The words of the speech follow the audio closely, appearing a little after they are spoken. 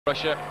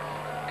Russia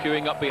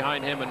queuing up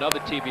behind him, another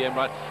TBM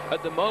right.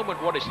 At the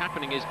moment, what is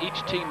happening is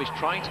each team is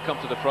trying to come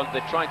to the front.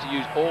 They're trying to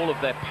use all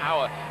of their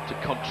power to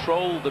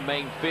control the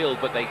main field,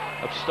 but they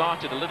have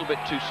started a little bit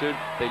too soon.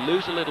 They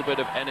lose a little bit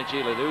of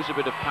energy, they lose a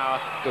bit of power,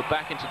 go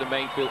back into the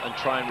main field and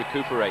try and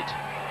recuperate.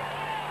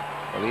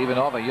 Well, even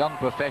of a young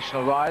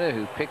professional rider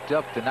who picked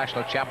up the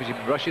national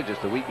championship in Russia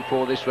just a week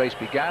before this race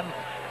began,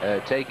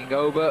 taking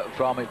over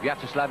from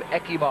Vyacheslav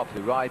Ekimov,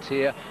 who rides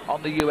here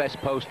on the US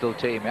Postal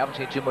team. We haven't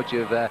seen too much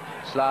of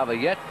Slava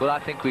yet, but I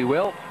think we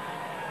will.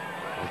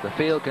 As the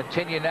field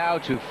continue now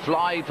to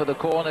fly for the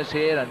corners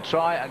here and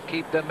try and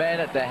keep the men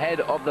at the head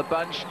of the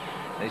bunch.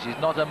 This is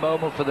not a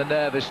moment for the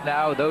nervous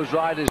now. Those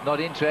riders not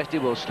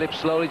interested will slip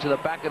slowly to the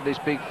back of this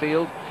big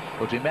field.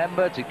 But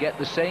remember, to get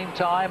the same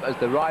time as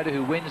the rider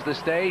who wins the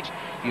stage,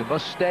 you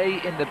must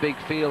stay in the big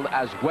field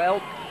as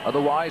well.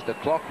 Otherwise, the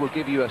clock will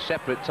give you a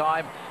separate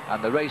time,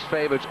 and the race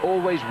favourites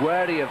always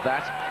wary of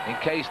that in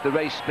case the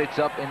race splits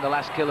up in the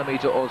last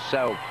kilometre or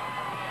so.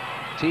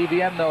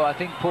 TVM, though, I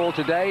think, Paul,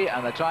 today,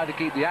 and they're trying to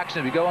keep the action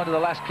as we go on to the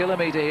last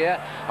kilometre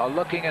here, are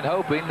looking and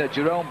hoping that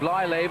Jerome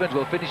Blijlevens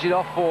will finish it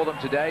off for them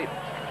today.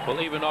 Well,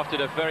 even after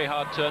a very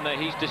hard turn there,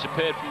 he's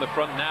disappeared from the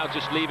front now,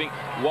 just leaving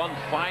one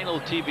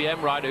final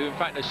TBM rider who in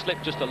fact has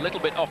slipped just a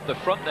little bit off the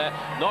front there.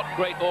 Not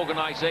great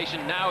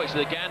organisation. Now it's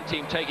the GAN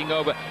team taking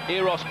over.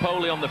 Eros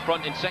Poli on the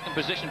front. In second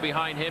position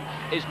behind him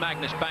is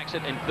Magnus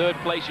Baxet. In third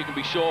place, you can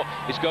be sure,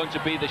 is going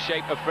to be the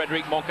shape of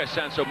Frédéric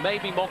Moncassin. So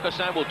maybe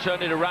Moncassin will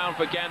turn it around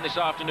for GAN this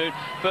afternoon.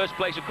 First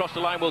place across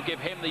the line will give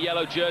him the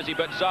yellow jersey,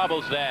 but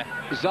Zabel's there.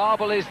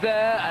 Zabel is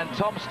there, and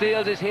Tom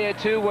Steels is here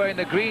too, wearing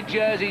the green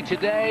jersey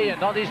today,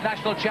 and not his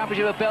national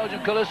championship of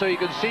Belgian colours, so you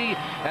can see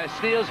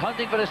Steels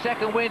hunting for the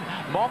second win.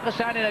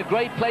 Moncassin in a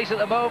great place at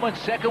the moment,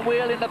 second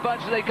wheel in the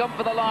bunch as they come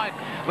for the line.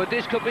 But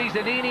this could be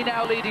Zanini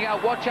now leading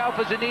out. Watch out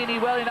for Zanini,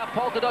 well in that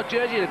polka dot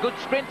jersey, a good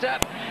sprinter.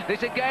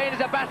 This again is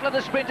a battle of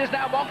the sprinters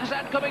now.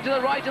 Moncassin coming to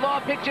the right of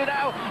our picture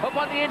now. Up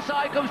on the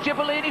inside comes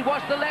Cipollini,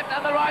 watch the left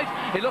and the right.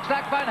 It looks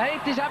like Van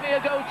Heeft is having a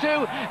go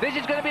too. This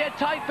is going to be a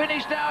tight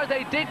finish now as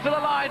they dig for the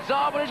line.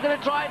 Zabel is going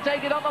to try and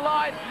take it on the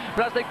line,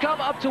 but as they come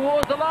up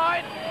towards the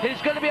line,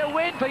 it's going to be a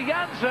win for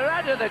Jan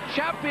Zverada, the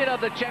champion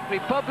of the Czech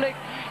Republic.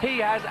 He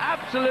has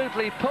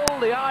absolutely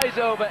pulled the eyes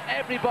over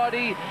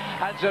everybody,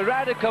 and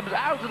Zverada comes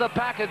out of the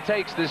pack and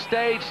takes the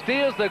stage,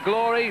 steals the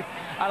glory.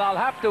 And I'll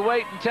have to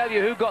wait and tell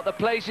you who got the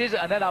places,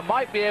 and then I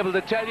might be able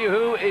to tell you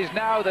who is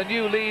now the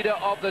new leader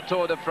of the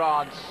Tour de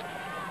France.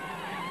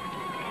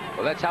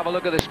 Well, let's have a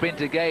look at the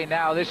sprint again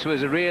now. This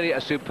was really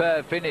a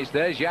superb finish.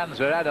 There's Jan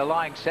Zverada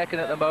lying second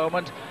at the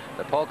moment.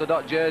 The polka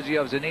dot jersey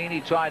of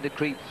Zanini trying to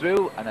creep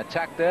through, and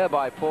attacked there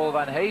by Paul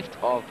Van Heeft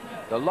of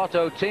the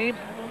Lotto team.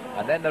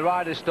 And then the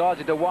riders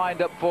started to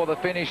wind up for the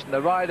finish, and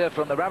the rider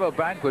from the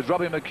Rabobank was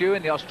Robbie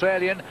McEwen, the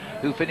Australian,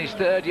 who finished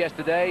third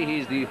yesterday.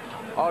 He's the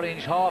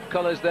orange half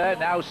colours there,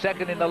 now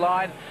second in the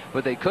line,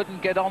 but they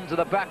couldn't get onto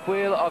the back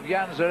wheel of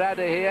Jan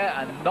Zverada here,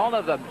 and none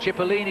of them.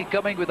 Cipollini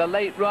coming with a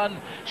late run,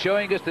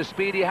 showing us the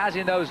speed he has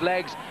in those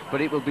legs, but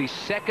it will be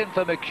second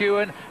for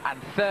McEwen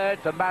and third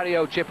for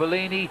Mario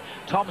Cipollini.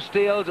 Tom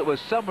Steels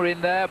was somewhere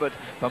in there, but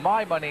for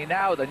my money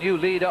now, the new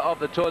leader of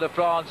the Tour de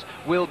France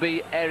will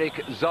be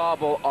Eric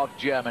Zabel of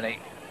Germany.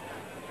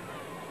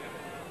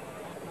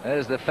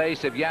 There's the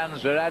face of Jan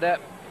Zverada.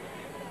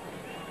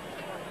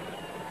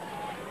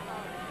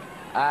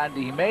 And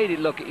he made it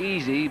look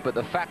easy, but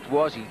the fact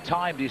was he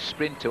timed his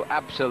sprint to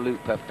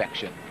absolute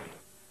perfection.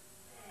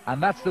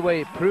 And that's the way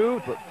it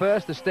proved, but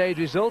first the stage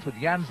result with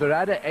Jan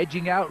Zverada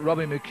edging out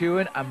Robbie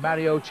McEwen and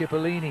Mario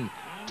Cipollini.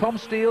 Tom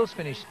Steels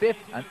finished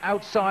fifth and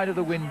outside of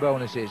the win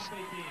bonuses.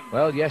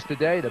 Well,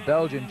 yesterday the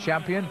Belgian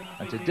champion,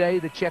 and today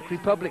the Czech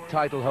Republic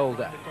title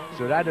holder.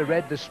 Zverada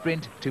read the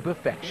sprint to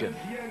perfection.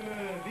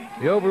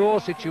 The overall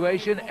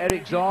situation,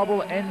 Eric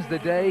Zabel ends the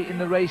day in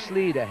the race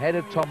lead ahead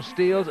of Tom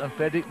Steels and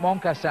Frédéric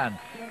Moncassin.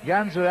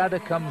 Jan Zverada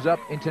comes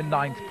up into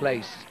 9th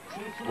place.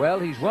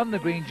 Well, he's won the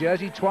green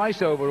jersey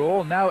twice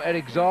overall. Now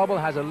Eric Zabel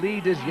has a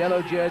leader's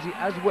yellow jersey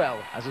as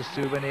well as a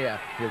souvenir.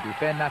 He'll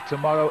defend that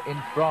tomorrow in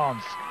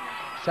France.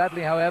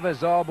 Sadly, however,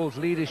 Zabel's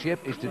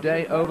leadership is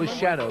today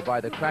overshadowed by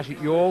the crash at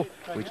Youghal,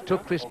 which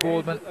took Chris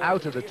Boardman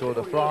out of the Tour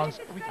de France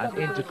and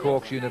into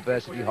Cork's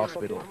University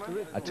Hospital.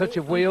 A touch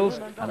of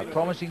wheels and a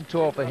promising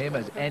tour for him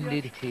has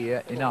ended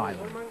here in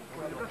Ireland.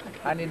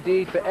 And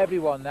indeed, for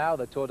everyone now,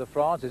 the Tour de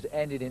France has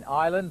ended in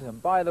Ireland. And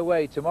by the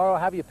way, tomorrow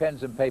have your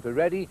pens and paper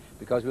ready,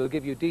 because we'll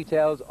give you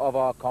details of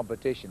our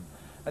competition.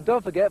 And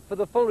don't forget, for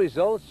the full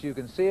results, you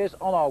can see us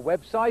on our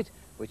website,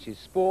 which is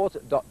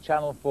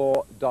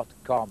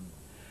sport.channel4.com.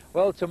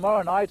 Well,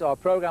 tomorrow night our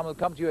programme will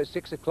come to you at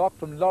 6 o'clock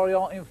from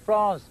Lorient in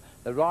France.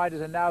 The riders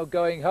are now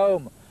going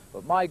home,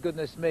 but my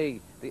goodness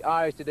me, the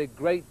Irish did a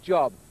great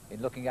job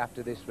in looking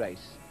after this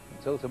race.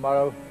 Until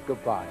tomorrow,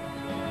 goodbye.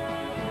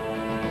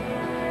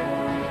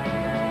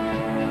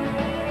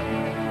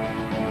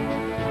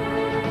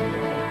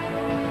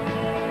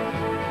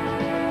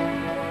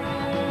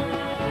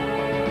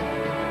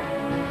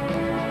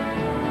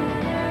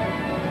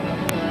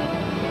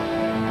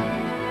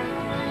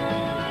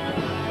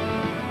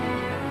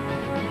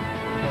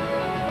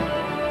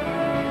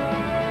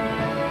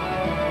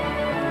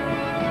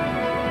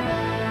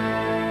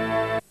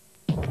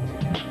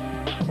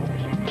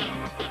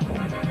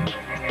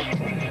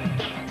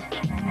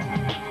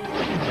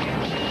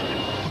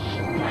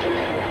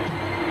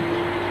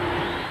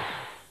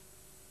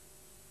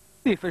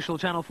 The official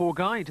Channel 4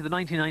 guide to the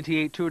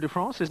 1998 Tour de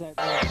France is out.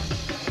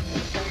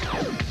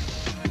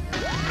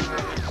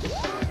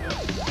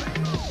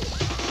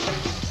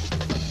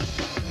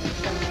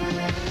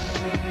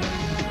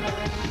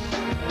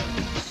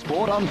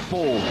 Sport on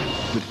 4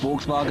 with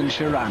Volkswagen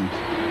Chiron.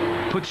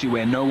 Puts you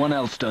where no one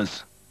else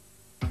does.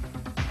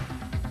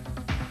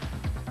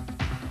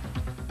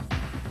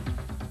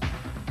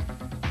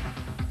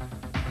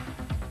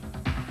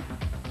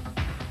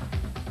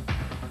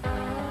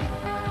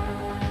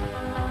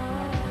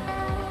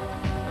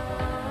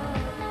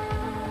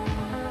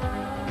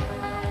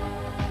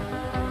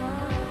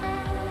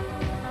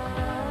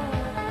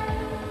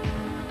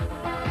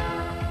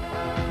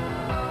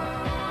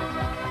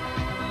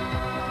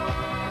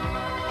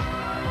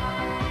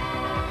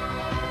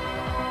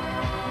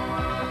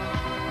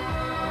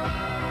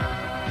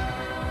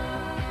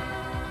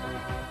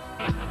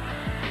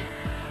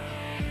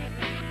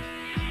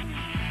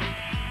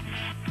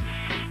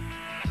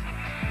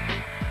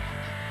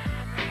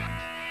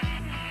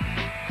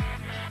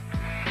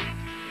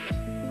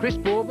 Chris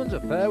Bourbon's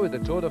affair with the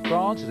Tour de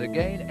France has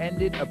again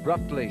ended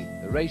abruptly.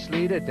 The race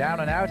leader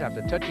down and out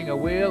after touching a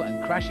wheel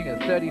and crashing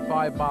at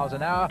 35 miles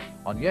an hour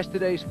on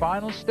yesterday's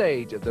final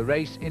stage of the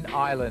race in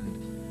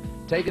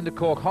Ireland. Taken to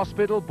Cork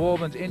Hospital,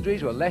 Bourbon's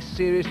injuries were less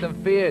serious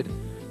than feared,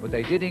 but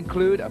they did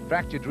include a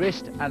fractured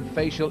wrist and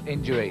facial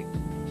injury.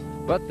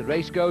 But the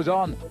race goes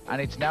on,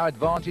 and it's now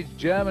advantage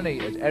Germany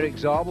as Eric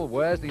Zabel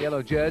wears the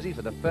yellow jersey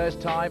for the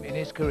first time in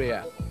his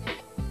career.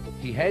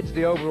 He heads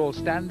the overall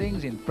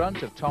standings in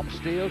front of Tom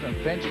Steels and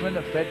Frenchman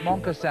Fred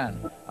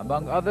Moncassin.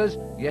 Among others,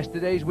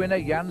 yesterday's winner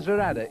Jan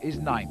Zerada is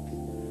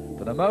 9th.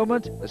 For the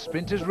moment, the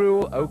sprinters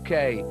rule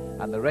okay,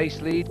 and the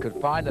race lead could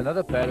find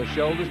another pair of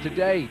shoulders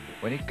today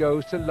when it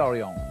goes to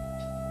Lorient.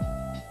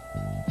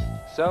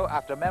 So,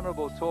 after a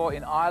memorable tour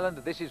in Ireland,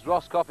 this is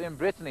Roscoff in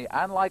Brittany,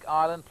 and like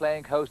Ireland,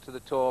 playing host to the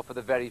tour for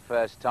the very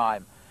first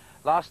time.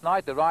 Last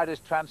night, the riders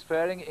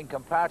transferring in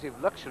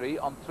comparative luxury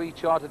on 3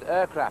 chartered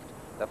aircraft,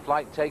 the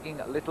flight taking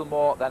a little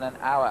more than an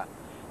hour.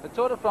 The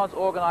Tour de France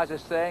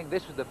organisers saying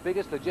this was the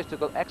biggest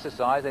logistical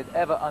exercise they'd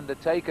ever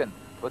undertaken,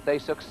 but they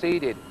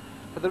succeeded.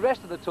 For the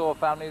rest of the Tour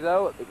family,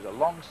 though, it was a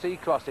long sea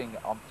crossing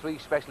on 3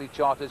 specially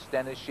chartered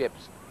Stena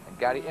ships, and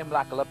Gary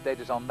Imlach will update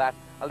us on that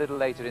a little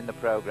later in the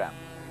programme.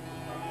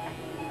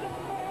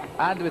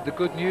 And with the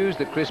good news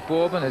that Chris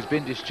Bourbon has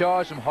been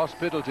discharged from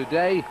hospital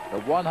today, the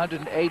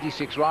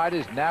 186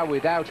 riders now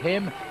without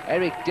him,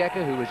 Eric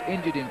Decker, who was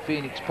injured in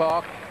Phoenix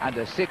Park, and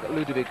a sick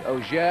Ludovic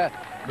Auger,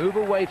 move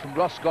away from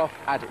Roscoff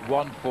at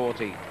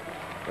 1:40.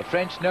 The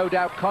French no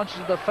doubt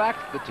conscious of the fact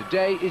that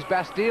today is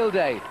Bastille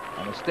Day,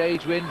 and a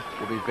stage win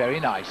will be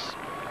very nice.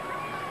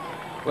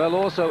 Well,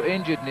 also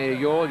injured near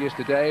Youghal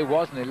yesterday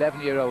was an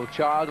 11-year-old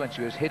child when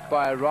she was hit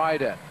by a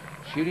rider.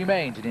 She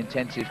remains in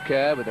intensive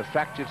care with a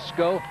fractured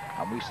skull,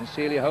 and we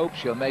sincerely hope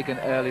she'll make an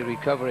early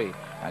recovery.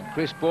 And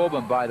Chris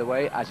Bourbon, by the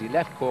way, as he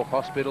left Cork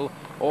Hospital,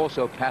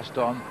 also passed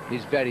on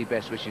his very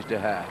best wishes to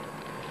her.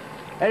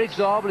 Eric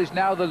Zabel is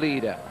now the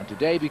leader, and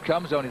today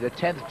becomes only the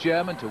 10th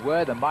German to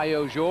wear the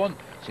maillot jaune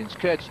since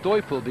Kurt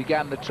Stoippel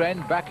began the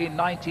trend back in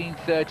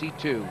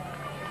 1932.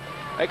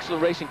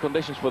 Excellent racing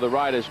conditions for the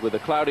riders, with a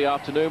cloudy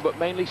afternoon but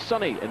mainly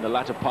sunny in the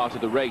latter part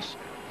of the race.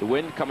 The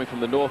wind coming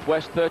from the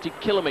northwest, 30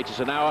 kilometres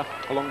an hour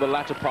along the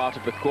latter part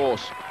of the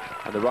course.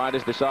 And the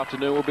riders this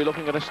afternoon will be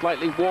looking at a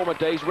slightly warmer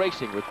day's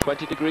racing with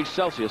 20 degrees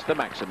Celsius the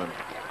maximum.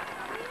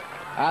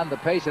 And the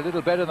pace a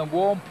little better than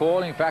warm,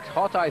 Paul. In fact,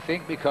 hot, I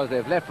think, because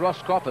they've left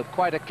Roscoff at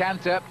quite a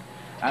canter.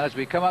 And as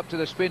we come up to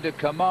the sprint at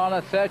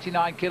Kamana,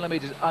 39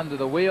 kilometres under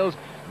the wheels,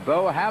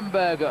 Bo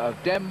Hamburger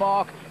of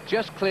Denmark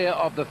just clear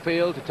of the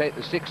field to take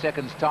the 6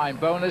 seconds time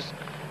bonus.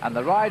 And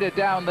the rider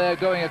down there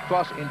going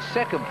across in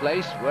second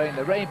place, wearing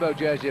the rainbow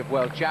jersey of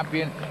world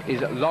champion,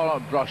 is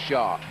Laurent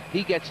Brochard.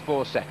 He gets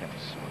 4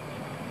 seconds.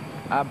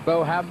 And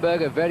Bo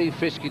Hamburger very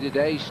frisky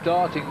today,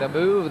 starting the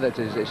move that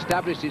has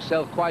established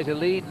itself quite a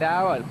lead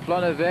now at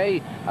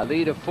Plonavet, a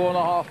lead of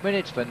 4.5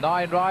 minutes for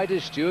 9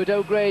 riders. Stuart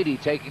O'Grady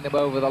taking them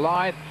over the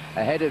line,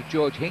 ahead of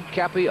George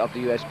Hincapie of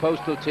the US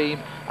Postal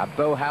Team, and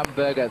Bo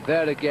Hamburger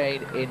there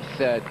again in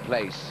 3rd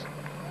place.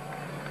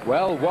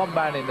 Well, one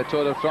man in the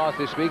Tour de France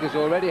this week has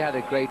already had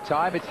a great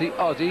time. It's the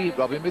Aussie,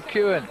 Robin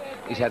McEwen.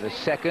 He's had a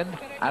 2nd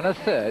and a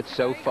 3rd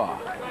so far.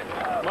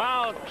 Well,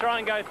 I'll try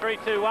and go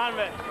 3-2-1,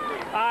 but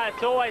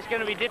it's always going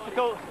to be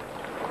difficult.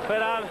 But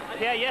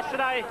yeah,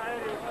 yesterday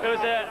it was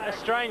a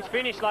strange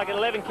finish. Like at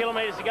 11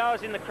 kilometres to go, I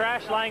was in the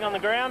crash, laying on the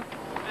ground.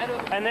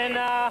 And then,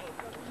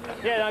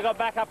 yeah, I got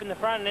back up in the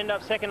front and ended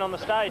up 2nd on the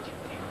stage.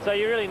 So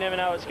you really never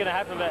know what's going to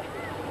happen, but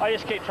I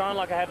just keep trying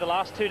like I have the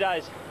last 2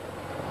 days.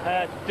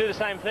 Do the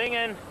same thing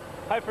and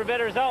hope for a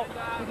better result.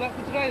 Good luck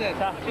for today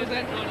then. Cheers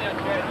then.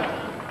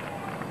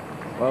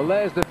 Well,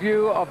 there's the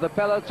view of the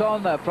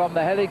peloton from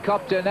the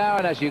helicopter now,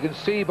 and as you can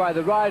see by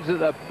the riders at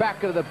the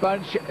back of the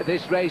bunch,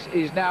 this race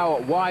is now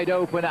wide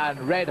open and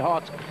red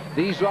hot.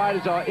 These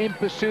riders are in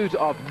pursuit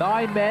of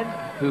 9 men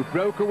who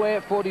broke away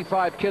at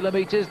 45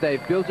 kilometres.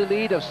 They've built a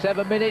lead of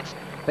 7 minutes.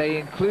 They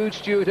include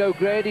Stuart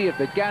O'Grady of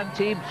the GAN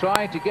team,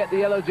 trying to get the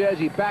yellow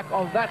jersey back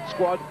on that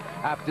squad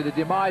after the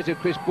demise of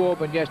Chris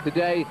Boardman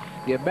yesterday.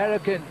 The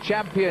American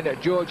champion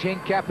George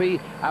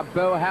Hincapie and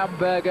Bo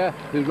Hamburger,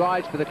 who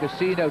rides for the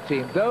Casino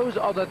team. Those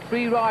are the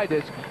three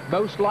riders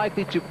most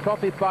likely to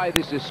profit by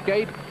this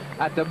escape.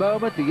 At the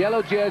moment, the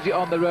yellow jersey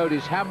on the road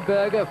is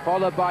Hamburger,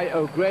 followed by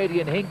O'Grady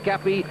and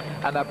Hincapie,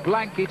 and a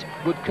blanket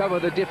would cover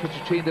the difference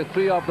between the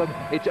three of them.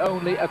 It's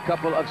only a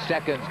couple of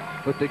seconds.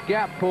 But the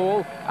gap,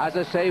 Paul, as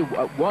I say,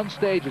 at one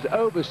stage was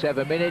over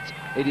 7 minutes.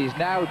 It is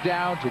now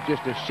down to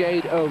just a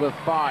shade over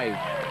 5.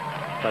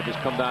 But it's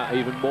come down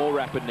even more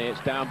rapidly.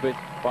 It's down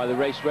by the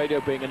race radio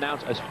being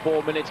announced as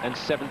 4 minutes and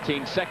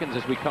 17 seconds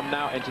as we come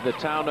now into the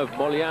town of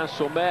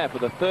Moulins-sur-Mer for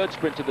the third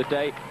sprint of the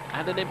day,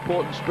 and an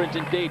important sprint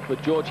indeed for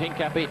George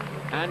Hincapie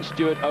and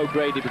Stuart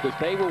O'Grady, because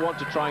they will want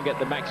to try and get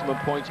the maximum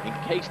points in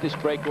case this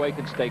breakaway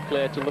can stay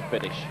clear till the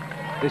finish.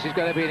 This is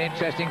going to be an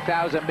interesting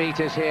 1,000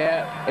 metres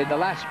here. In the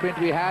last sprint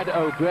we had,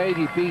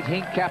 O'Grady beat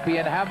Hincapie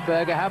and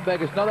Hamburger.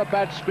 Hamburger's not a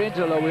bad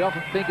sprinter, although we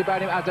often think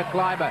about him as a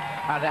climber.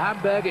 And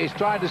Hamburger is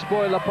trying to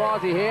spoil the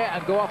party here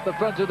and go off the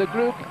front of the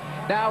group.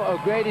 Now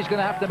O'Grady's going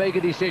to have to make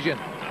a decision.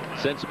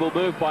 Sensible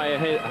move by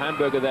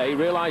Hamburger there. He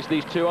realised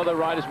these two other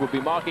riders would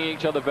be marking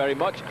each other very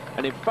much,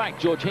 and in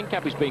fact George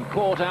Hincapie's being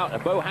caught out,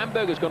 and Bo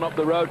Hamburger's gone up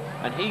the road,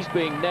 and he's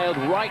being nailed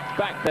right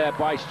back there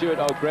by Stuart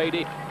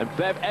O'Grady, and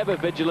ever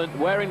vigilant,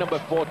 wearing number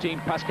 14,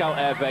 Pascal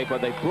Hervé,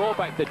 but they brought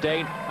back the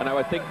Dane, and I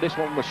would think this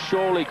one must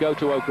surely go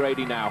to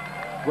O'Grady now.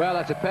 Well,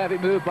 that's a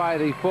perfect move by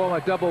the former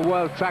double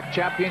world track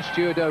champion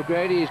Stuart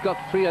O'Grady. He's got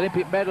 3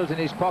 Olympic medals in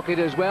his pocket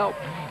as well.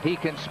 He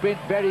can sprint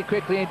very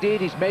quickly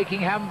indeed. He's making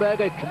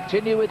Hamburger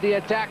continue with the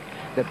attack.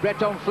 The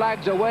Breton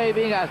flags are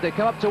waving as they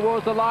come up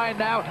towards the line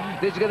now.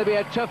 This is going to be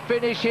a tough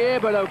finish here,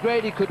 but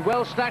O'Grady could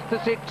well snatch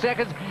the 6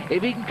 seconds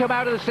if he can come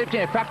out of the slip.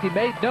 In fact, he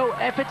made no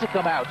effort to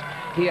come out.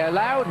 He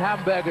allowed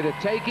Hamburger to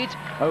take it.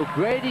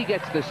 O'Grady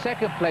gets the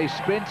second place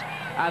sprint,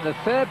 and the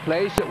third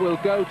place will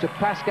go to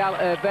Pascal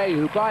Hervé,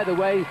 who, by the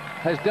way,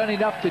 has done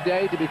enough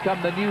today to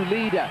become the new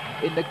leader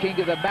in the King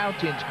of the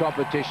Mountains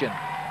competition.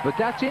 But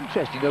that's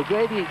interesting.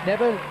 O'Grady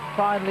never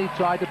finally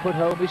tried to put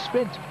home his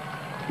sprint.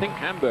 I think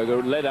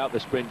Hamburger led out the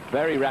sprint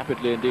very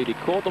rapidly indeed. He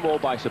caught them all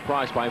by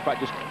surprise by, in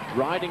fact, just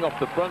riding off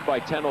the front by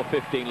 10 or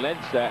 15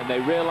 lengths there, and they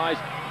realised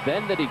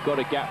then that he'd got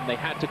a gap and they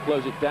had to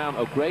close it down.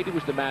 O'Grady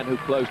was the man who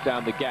closed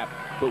down the gap.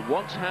 But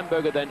once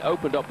Hamburger then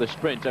opened up the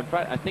sprint, in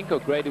fact, I think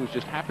O'Grady was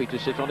just happy to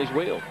sit on his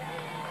wheel.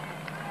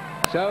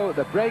 So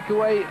the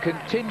breakaway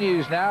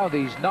continues now.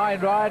 These 9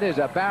 riders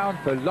are bound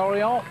for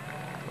Lorient,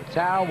 the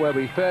town where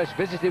we first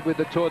visited with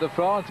the Tour de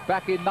France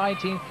back in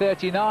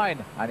 1939,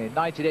 and in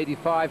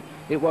 1985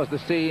 it was the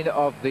scene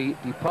of the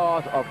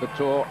depart of the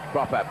Tour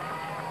proper.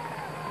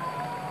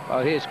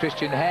 Well, here's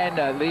Christian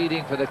Hen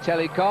leading for the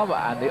Telecom,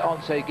 and the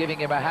Once giving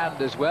him a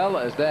hand as well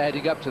as they're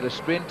heading up to the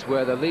sprint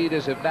where the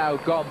leaders have now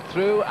gone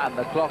through and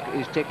the clock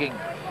is ticking.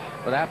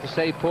 But I have to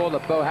say, Paul,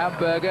 that Bo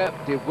Hamburger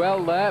did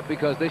well there,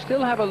 because they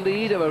still have a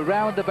lead of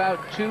around about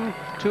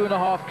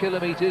 2.5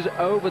 kilometres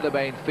over the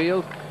main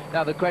field.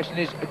 Now the question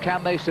is,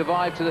 can they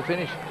survive to the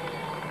finish?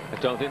 I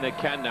don't think they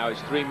can now.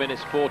 It's 3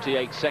 minutes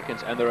 48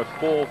 seconds, and there are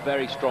 4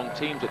 very strong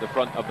teams at the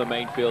front of the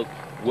main field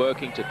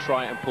working to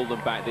try and pull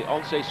them back. The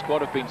Once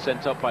squad have been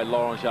sent up by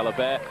Laurent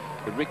Jalabert.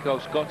 The Rico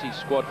Scotti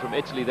squad from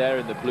Italy there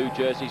in the blue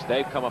jerseys,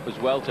 they've come up as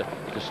well to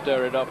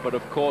stir it up. But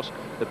of course,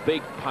 the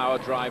big power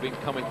driving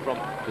coming from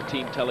the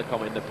Team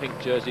Telecom in the pink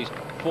jerseys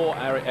for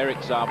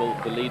Eric Zabel,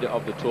 the leader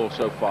of the Tour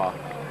so far.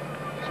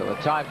 So the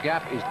time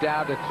gap is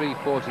down to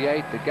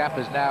 3:48. The gap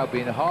has now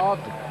been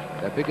halved.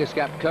 The biggest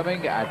gap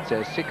coming at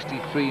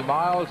 63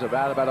 miles,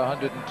 around about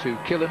 102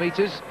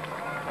 kilometres.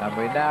 And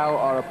we now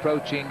are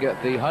approaching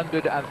the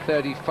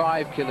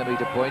 135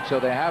 kilometre point, so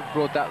they have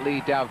brought that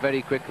lead down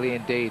very quickly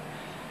indeed.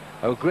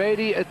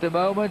 O'Grady at the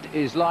moment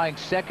is lying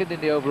second in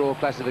the overall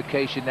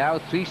classification now,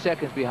 3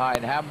 seconds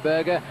behind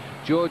Hamburger.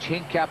 George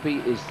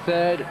Hincapie is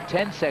third,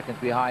 10 seconds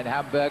behind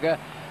Hamburger.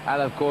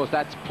 And of course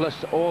that's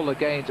plus all the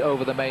gains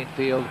over the main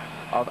field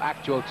of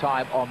actual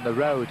time on the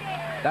road.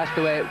 That's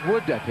the way it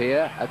would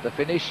appear at the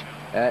finish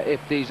if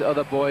these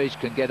other boys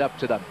can get up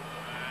to them.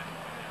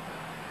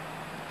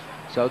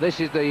 So this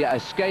is the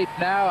escape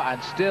now,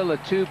 and still the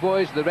 2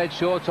 boys, the red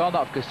shorts on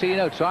of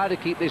Casino, trying to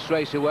keep this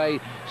race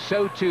away.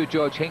 So too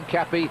George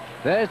Hincapie.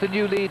 There's the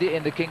new leader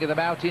in the King of the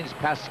Mountains,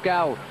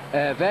 Pascal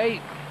Hervé,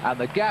 and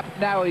the gap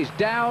now is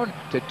down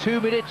to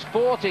 2 minutes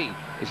 40.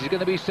 This is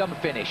going to be some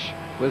finish.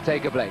 We'll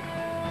take a break.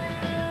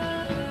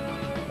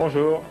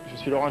 Bonjour, je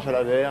suis Laurent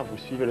Jalabert, vous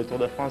suivez le Tour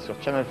de France sur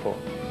Channel 4.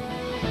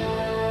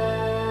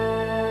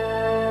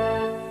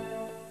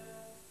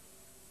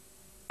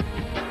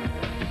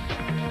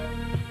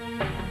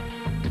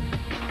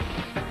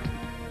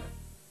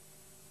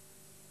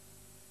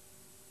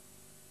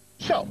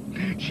 So,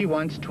 she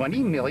wants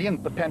 20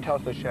 million. The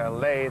penthouse, the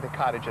chalet, the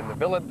cottage and the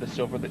villa, the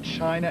silver, the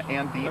china,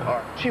 and the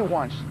art. She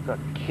wants the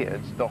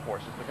kids, the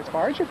horses. As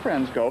far as your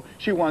friends go,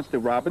 she wants the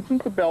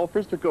Robinsons, the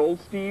Belfors, the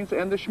Goldsteins,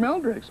 and the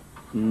Schmeldricks.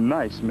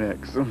 Nice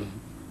mix.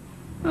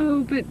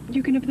 Oh, but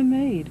you can have them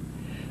made.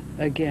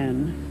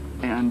 Again.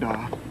 and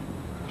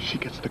she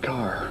gets the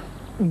car.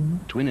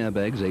 Twin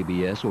airbags,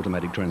 ABS,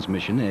 automatic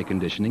transmission, air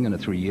conditioning, and a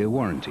 3-year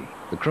warranty.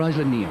 The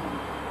Chrysler Neon,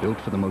 built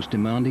for the most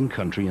demanding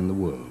country in the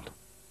world.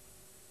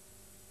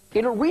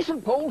 In a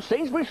recent poll,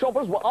 Sainsbury's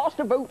shoppers were asked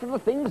to vote for the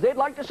things they'd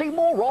like to see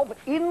more of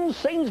in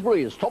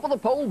Sainsbury's. Top of the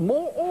poll,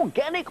 more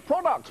organic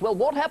products. Well,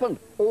 what happened?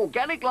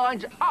 Organic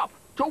lines up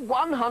to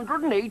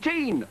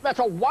 118. That's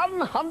a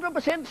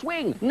 100%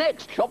 swing.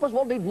 Next, shoppers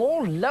wanted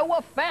more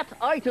lower fat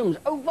items.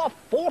 Over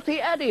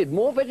 40 added.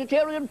 More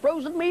vegetarian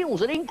frozen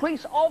meals, an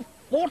increase of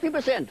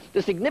 40%.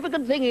 The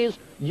significant thing is,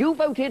 you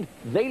voted,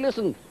 they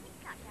listened.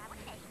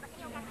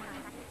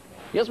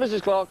 Yes,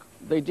 Mrs. Clark,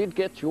 they did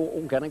get your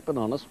organic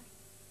bananas.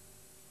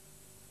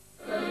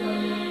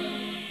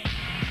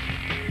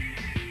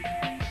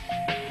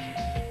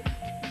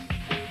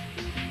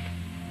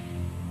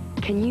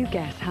 Can you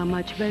guess how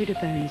much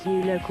Vodafone's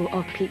new local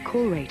off-peak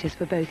call rate is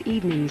for both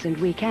evenings and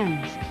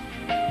weekends?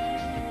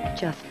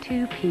 Just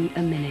 2p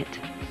a minute.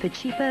 For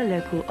cheaper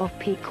local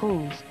off-peak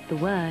calls, the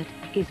word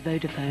is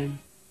Vodafone.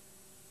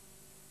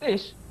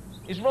 This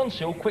is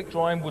Ronseal Quick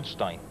Drying Wood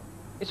Stain.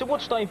 It's a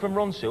wood stain from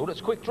Ronseal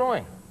that's quick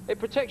drying. It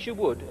protects your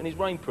wood and is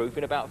rainproof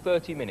in about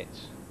 30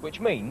 minutes, which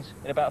means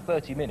in about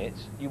 30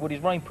 minutes your wood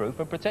is rainproof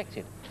and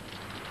protected.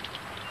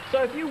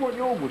 So if you want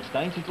your wood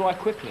stain to dry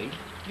quickly,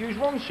 use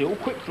Ronseal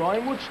Quick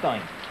Drying Wood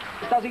Stain.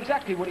 It does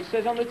exactly what it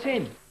says on the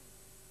tin.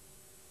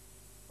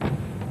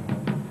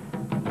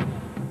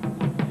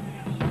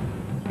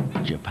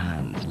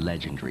 Japan's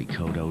legendary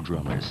Kodo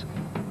drummers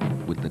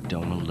with the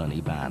Domo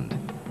Lunny Band.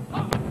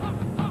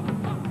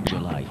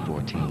 July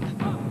 14th,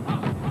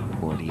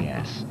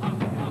 40S,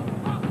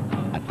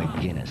 at the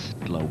Guinness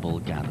Global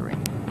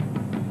Gathering.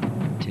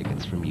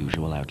 Tickets from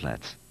usual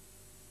outlets.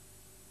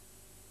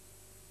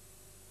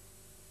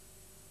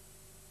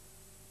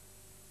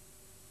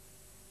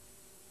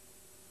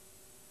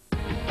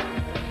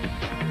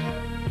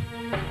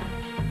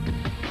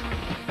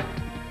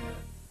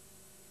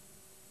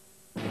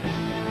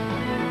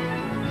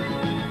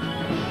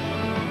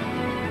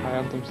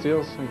 I'm Tom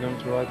Steels. I'm going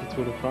to ride the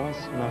Tour de France,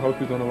 and I hope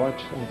you're going to watch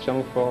on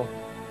Channel 4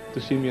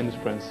 to see me in the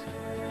sprints.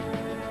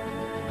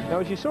 Now,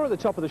 as you saw at the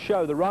top of the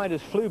show, the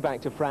riders flew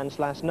back to France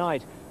last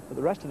night, but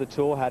the rest of the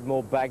tour had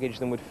more baggage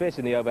than would fit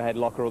in the overhead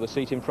locker or the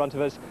seat in front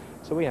of us,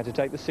 so we had to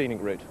take the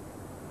scenic route.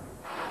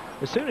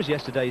 As soon as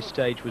yesterday's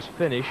stage was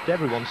finished,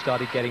 everyone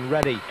started getting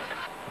ready,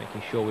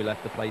 making sure we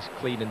left the place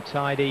clean and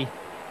tidy,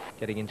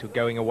 getting into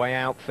going away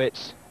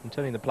outfits, and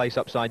turning the place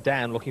upside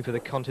down looking for the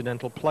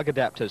Continental plug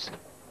adapters.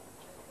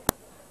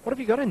 What have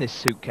you got in this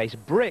suitcase?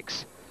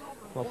 Bricks?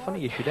 Well,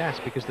 funny you should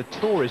ask, because the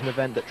tour is an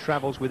event that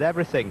travels with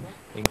everything,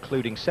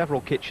 including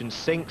several kitchen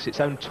sinks, its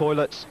own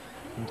toilets,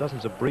 and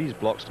dozens of breeze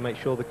blocks to make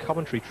sure the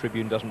commentary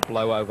tribune doesn't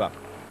blow over.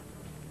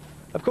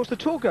 Of course, the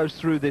tour goes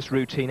through this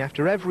routine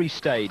after every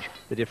stage,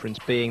 the difference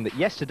being that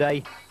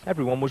yesterday,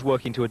 everyone was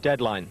working to a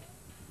deadline.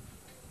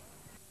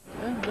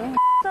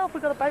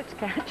 We've got a boat to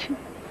catch.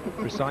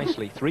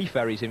 Precisely, 3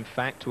 ferries in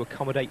fact to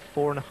accommodate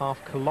 4.5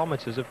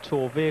 kilometres of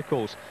tour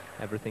vehicles,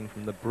 everything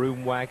from the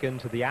broom wagon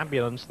to the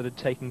ambulance that had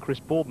taken Chris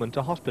Boardman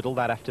to hospital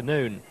that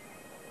afternoon.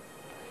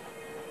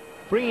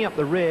 Bringing up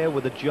the rear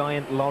were the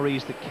giant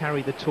lorries that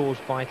carry the tour's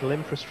vital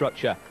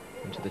infrastructure,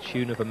 and to the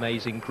tune of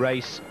Amazing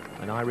Grace,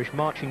 an Irish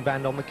marching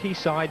band on the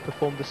quayside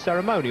performed the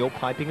ceremonial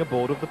piping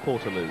aboard of the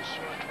Portaloos.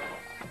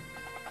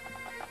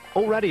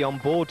 Already on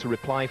board to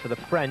reply for the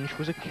French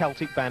was a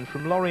Celtic band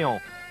from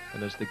Lorient,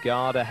 and as the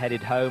Garda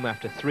headed home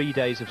after 3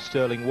 days of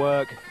sterling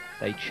work,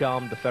 they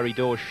charmed the ferry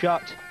doors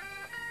shut,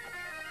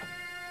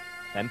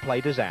 then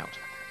played us out.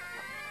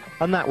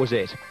 And that was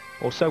it.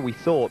 Or so we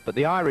thought, but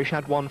the Irish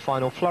had one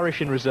final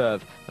flourish in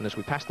reserve, and as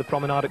we passed the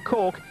promenade at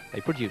Cork,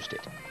 they produced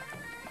it.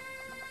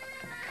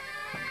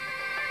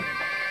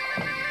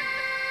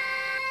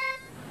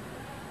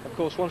 Of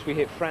course, once we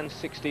hit France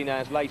 16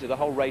 hours later, the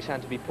whole race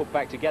had to be put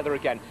back together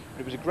again,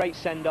 but it was a great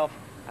send-off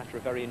after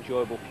a very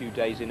enjoyable few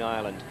days in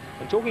Ireland.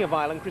 And talking of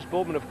Ireland, Chris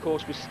Boardman, of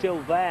course, was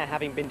still there,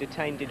 having been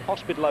detained in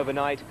hospital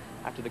overnight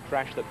after the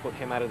crash that put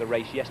him out of the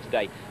race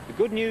yesterday. The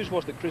good news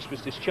was that Chris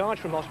was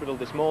discharged from hospital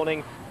this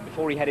morning, and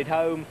before he headed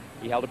home,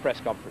 he held a press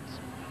conference.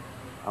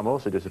 I'm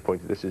also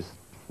disappointed. This is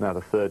now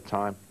the 3rd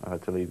time I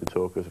had to leave the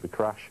tour because of a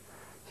crash,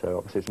 so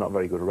obviously it's not a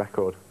very good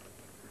record,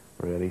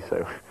 really,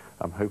 so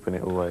I'm hoping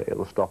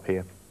it'll stop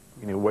here.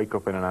 You know, wake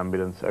up in an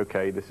ambulance,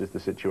 okay, this is the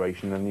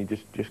situation, and you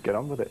just get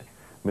on with it.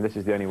 I mean, this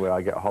is the only way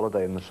I get a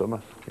holiday in the summer.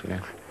 You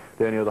know,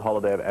 the only other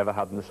holiday I've ever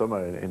had in the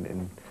summer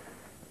in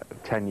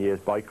 10 years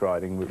bike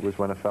riding was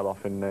when I fell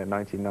off in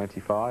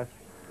 1995.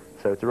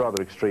 So it's a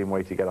rather extreme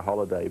way to get a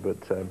holiday, but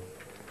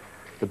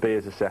the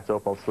beers are set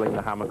up. I'll sling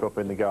the hammock up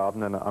in the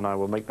garden, and I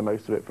will make the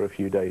most of it for a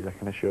few days, I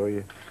can assure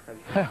you.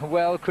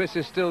 Well, Chris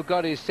has still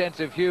got his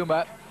sense of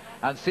humour.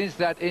 And since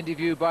that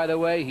interview, by the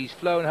way, he's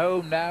flown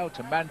home now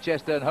to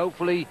Manchester, and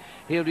hopefully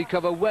he'll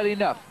recover well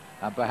enough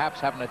and perhaps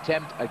have an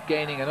attempt at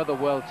gaining another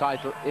world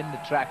title in the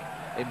track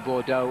in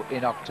Bordeaux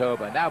in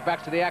October. Now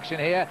back to the action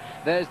here.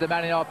 There's the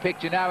man in our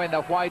picture now in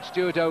the white,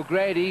 Stuart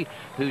O'Grady,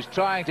 who's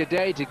trying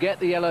today to get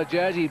the yellow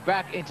jersey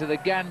back into the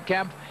GAN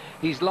camp.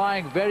 He's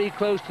lying very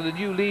close to the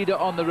new leader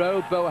on the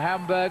road, Bo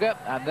Hamburger,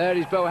 and there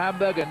is Bo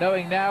Hamburger,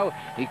 knowing now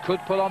he could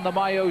pull on the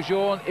maillot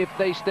jaune if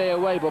they stay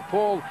away. But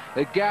Paul,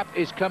 the gap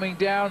is coming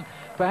down,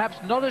 perhaps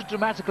not as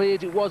dramatically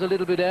as it was a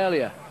little bit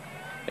earlier.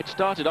 It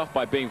started off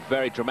by being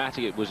very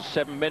dramatic. It was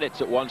 7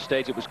 minutes at one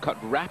stage. It was cut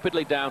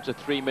rapidly down to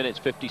 3 minutes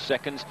 50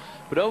 seconds.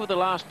 But over the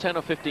last 10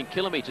 or 15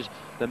 kilometers,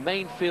 the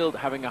main field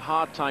having a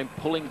hard time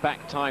pulling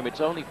back time. It's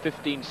only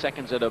 15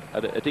 seconds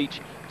at each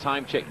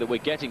time check that we're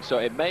getting. So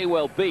it may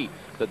well be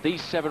that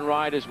these these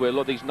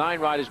 9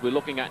 riders we're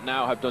looking at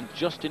now have done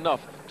just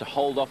enough to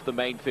hold off the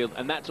main field,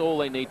 and that's all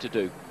they need to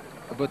do.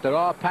 But there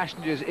are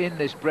passengers in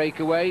this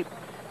breakaway.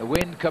 The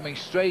wind coming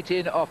straight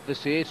in off the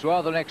sea. It's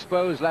rather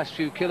exposed last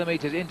few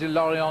kilometres into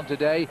Lorient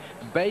today.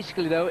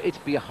 Basically, though, it's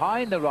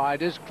behind the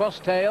riders,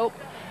 cross-tail,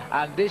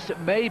 and this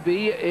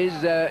maybe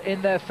is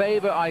in their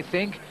favour, I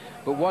think.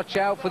 But watch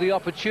out for the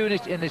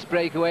opportunist in this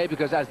breakaway,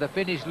 because as the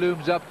finish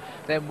looms up,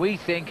 then we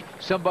think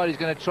somebody's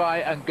going to try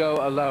and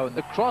go alone.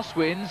 The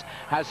crosswinds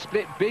has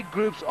split big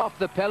groups off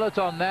the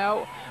peloton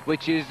now,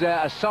 which is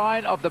a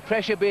sign of the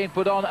pressure being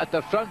put on at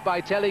the front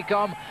by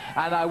Telecom,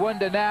 and I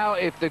wonder now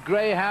if the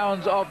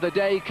greyhounds of the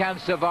day can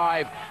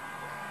survive.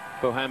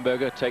 Bo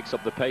Hamburger takes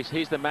up the pace.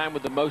 He's the man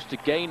with the most to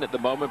gain at the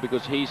moment,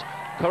 because he's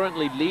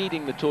currently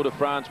leading the Tour de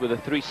France with a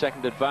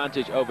 3-second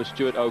advantage over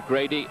Stuart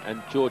O'Grady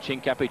and George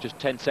Hincapie just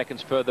 10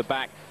 seconds further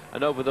back.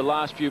 And over the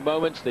last few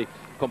moments, the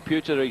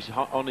computer he's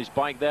on his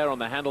bike there on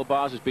the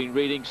handlebars has been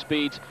reading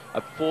speeds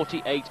of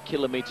 48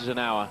 kilometers an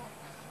hour.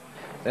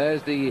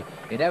 There's the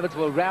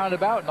inevitable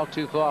roundabout, not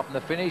too far from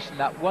the finish, and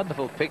that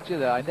wonderful picture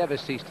that I never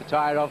cease to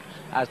tire of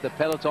as the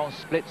peloton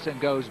splits and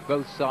goes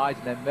both sides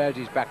and then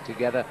merges back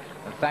together,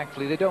 and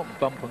thankfully they don't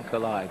bump and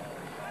collide.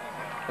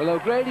 Well,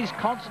 O'Grady's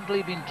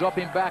constantly been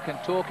dropping back and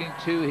talking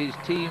to his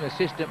team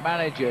assistant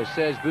manager,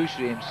 Serge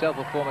Boucherie, himself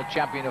a former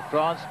champion of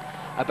France,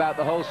 about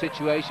the whole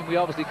situation. We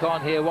obviously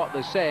can't hear what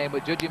they're saying,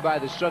 but judging by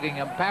the shrugging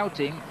and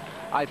pouting,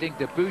 I think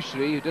that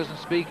Boucherie, who doesn't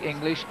speak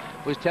English,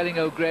 was telling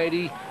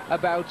O'Grady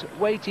about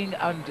waiting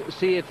and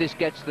see if this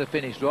gets to the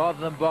finish, rather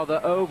than bother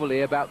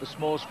overly about the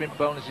small sprint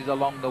bonuses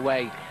along the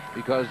way,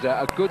 because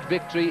a good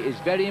victory is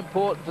very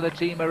important for the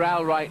team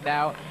morale right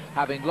now,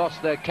 having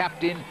lost their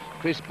captain,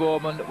 Chris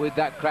Boorman, with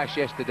that crash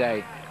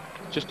yesterday.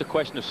 Just a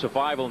question of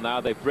survival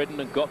now. They've ridden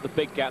and got the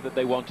big gap that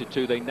they wanted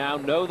to. They now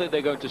know that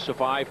they're going to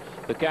survive.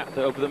 The gap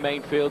over the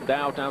main field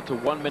now down to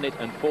 1 minute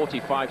and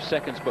 45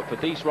 seconds. But for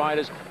these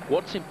riders,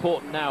 what's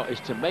important now is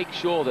to make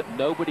sure that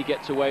nobody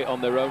gets away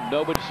on their own.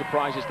 Nobody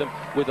surprises them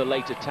with a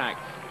late attack.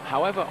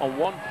 However, on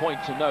one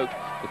point to note,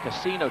 the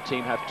Casino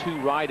team have 2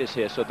 riders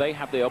here, so they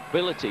have the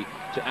ability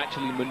to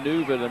actually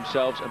maneuver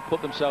themselves and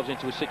put themselves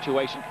into a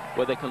situation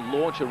where they can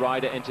launch a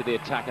rider into the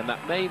attack, and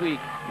that may be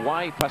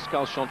why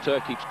Pascal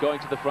Chanteur keeps going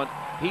to the front.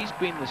 He's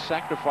been the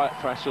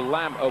sacrificial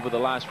lamb over the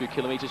last few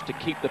kilometres to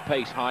keep the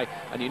pace high,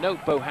 and you know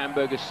Bo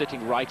Hamburger's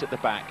sitting right at the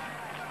back.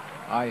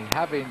 I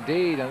have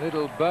indeed, a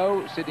little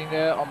Bo sitting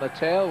there on the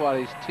tail while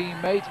his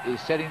teammate is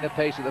setting the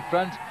pace at the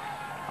front.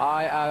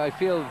 I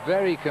feel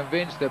very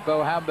convinced that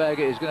Bo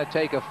Hamburger is going to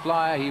take a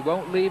flyer. He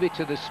won't leave it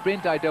to the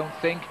sprint, I don't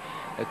think.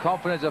 The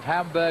confidence of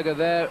Hamburger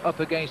there up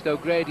against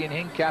O'Grady and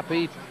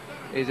Hincapie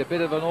is a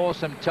bit of an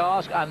awesome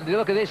task. And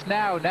look at this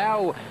now.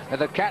 Now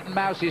the cat and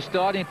mouse is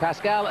starting.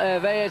 Pascal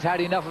Hervé has had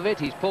enough of it.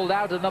 He's pulled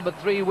out of number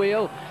 3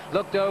 wheel,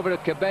 looked over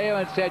at Cabello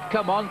and said,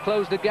 come on,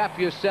 close the gap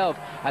yourself.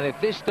 And if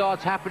this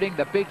starts happening,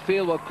 the big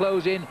field will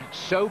close in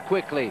so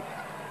quickly.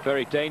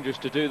 Very dangerous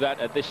to do that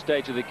at this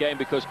stage of the game,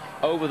 because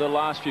over the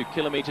last few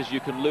kilometers you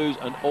can lose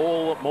an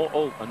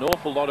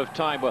awful lot of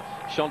time. But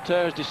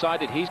Chanteur has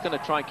decided he's going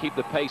to try and keep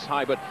the pace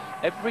high, but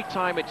every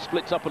time it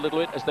splits up a little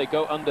bit as they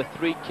go under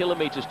 3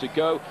 kilometers to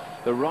go,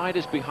 the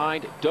riders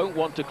behind don't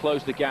want to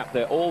close the gap.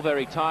 They're all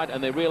very tired,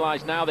 and they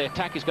realize now the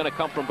attack is going to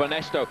come from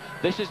Banesto.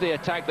 This is the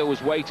attack that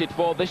was waited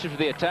for. This is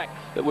the attack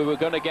that we were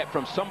going to get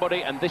from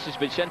somebody, and this is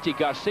Vicente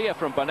Garcia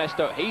from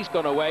Banesto. He's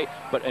gone away,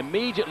 but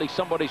immediately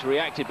somebody's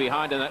reacted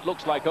behind, and that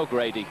looks like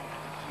O'Grady.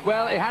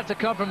 Well, it had to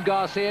come from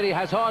Garcia. He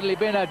has hardly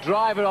been a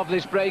driver of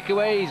this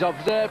breakaway. He's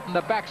observed from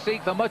the back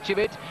seat for much of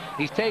it.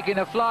 He's taken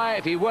a fly.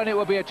 If he won, it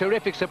would be a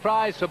terrific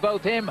surprise for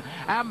both him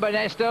and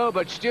Banesto.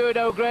 But Stuart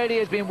O'Grady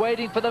has been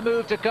waiting for the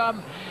move to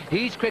come.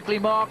 He's quickly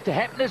marked.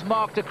 Hepner's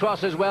marked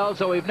across as well.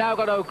 So we've now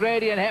got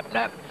O'Grady and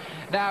Hepner.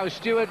 Now,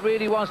 Stuart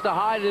really wants to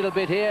hide a little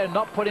bit here and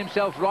not put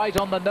himself right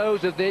on the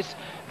nose of this,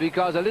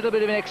 because a little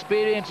bit of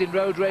inexperience in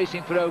road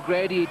racing for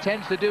O'Grady. He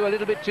tends to do a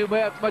little bit too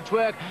much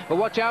work. But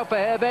watch out for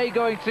Hervé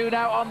going through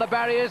now on the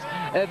barriers.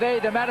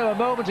 Hervé, the man who a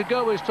moment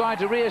ago was trying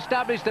to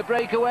re-establish the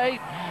breakaway,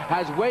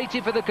 has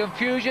waited for the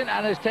confusion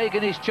and has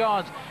taken his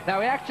chance. Now,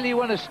 he actually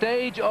won a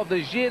stage of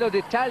the Giro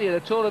d'Italia,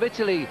 the Tour of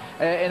Italy,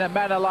 in a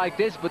manner like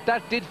this, but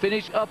that did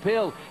finish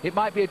uphill. It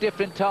might be a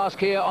different task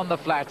here on the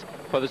flat.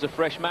 Well, there's a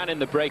fresh man in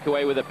the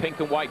breakaway with a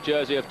pink and white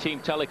jersey of Team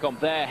Telecom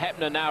there.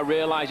 Hepner now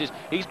realises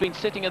he's been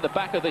sitting at the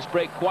back of this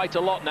break quite a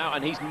lot now,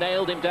 and he's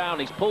nailed him down.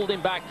 He's pulled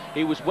him back.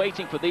 He was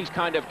waiting for these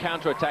kind of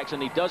counter-attacks,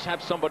 and he does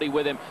have somebody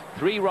with him.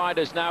 3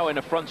 riders now in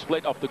a front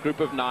split off the group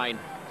of 9.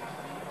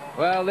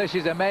 Well, this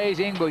is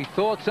amazing. We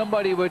thought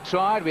somebody would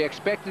try it. We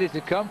expected it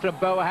to come from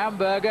Bo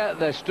Hamburger.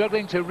 They're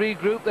struggling to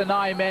regroup the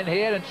 9 men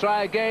here and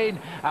try again.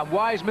 And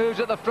Wise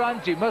moves at the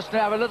front. You must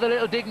have another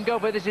little dig and go,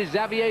 but this is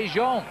Xavier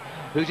Jean,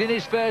 who's in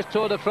his first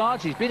Tour de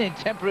France. He's been in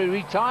temporary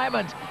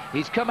retirement.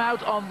 He's come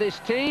out on this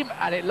team,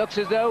 and it looks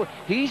as though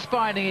he's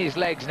finding his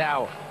legs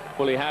now.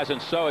 Well, he has,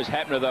 and so is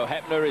Hepner, though.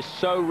 Hepner is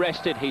so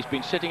rested. He's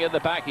been sitting at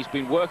the back. He's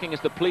been working as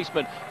the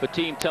policeman for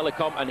Team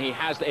Telecom, and he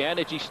has the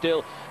energy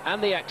still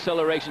and the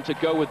acceleration to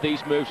go with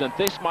these moves. And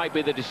this might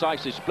be the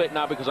decisive split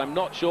now, because I'm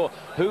not sure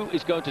who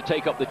is going to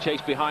take up the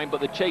chase behind, but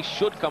the chase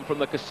should come from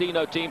the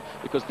Casino team,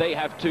 because they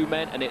have 2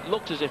 men, and it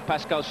looks as if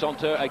Pascal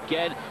Chanteur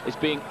again is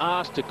being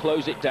asked to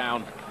close it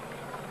down.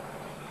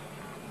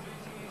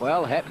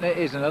 Well, Hepner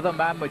is another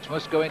man which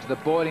must go into the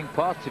boiling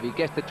pot. If he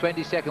gets the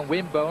 20-second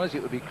win bonus,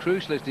 it would be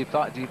crucial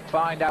to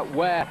find out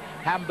where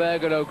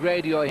Hamburger,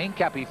 O'Grady or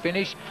Hincapie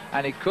finish,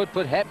 and it could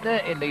put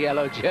Hepner in the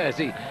yellow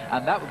jersey,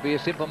 and that would be a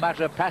simple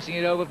matter of passing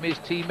it over from his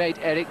teammate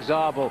Eric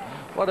Zabel.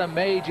 What a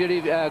major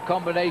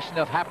combination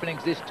of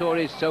happenings this Tour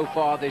is so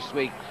far this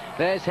week.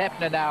 There's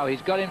Hepner now.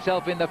 He's got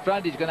himself in the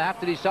front. He's going to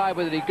have to decide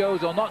whether he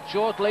goes or not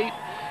shortly.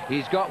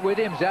 He's got with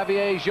him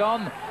Xavier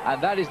Jean,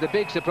 and that is the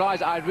big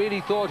surprise. I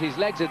really thought his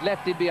legs had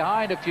left him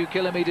behind a few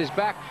kilometres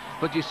back,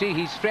 but you see,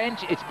 he's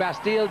French, it's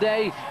Bastille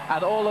Day,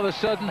 and all of a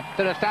sudden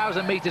they're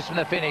 1,000 metres from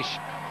the finish.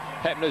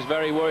 Hepner's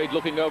very worried,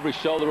 looking over his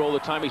shoulder all the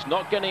time. He's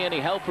not getting any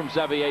help from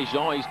Xavier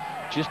Jean. He's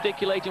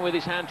gesticulating with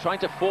his hand, trying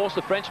to force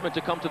the Frenchman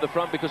to come to the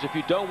front, because if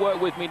you don't work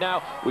with me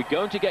now, we're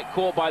going to get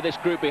caught by this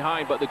group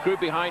behind. But the group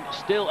behind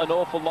still an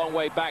awful long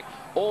way back.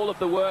 All of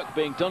the work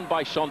being done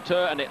by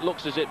Chanteur, and it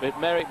looks as if it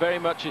very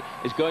much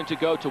is going to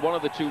go to one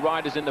of the 2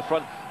 riders in the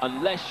front,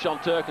 unless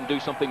Chanteur can do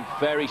something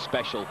very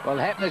special. Well,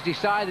 Hepner's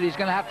decided he's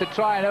going to have to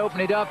try and open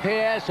it up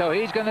here, so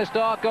he's going to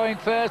start going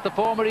first, the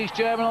former East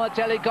German on the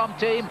Telecom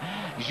team.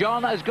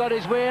 Jean has got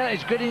his wheel,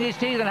 he's gritting his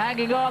teeth and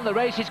hanging on. The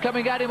race is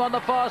coming at him on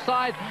the far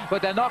side,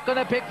 but they're not going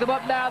to pick them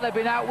up now. They've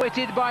been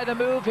outwitted by the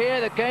move here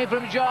that came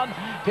from Jean,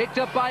 picked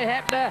up by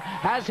Hepner.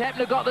 Has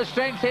Hepner got the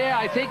strength here?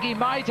 I think he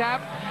might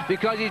have,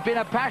 because he's been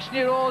a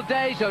passenger all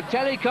day. So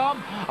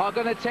Telecom are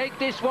going to take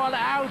this one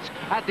out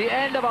at the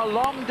end of a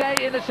long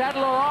day in the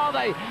saddle, or are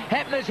they?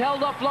 Hepner's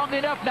held up long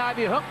enough now. If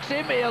he hooks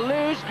him, he'll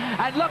lose.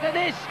 And look at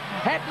this,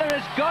 Hepner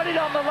has got it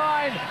on the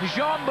line.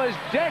 Jean was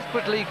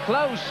desperately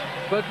close,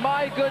 but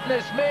my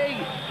goodness me,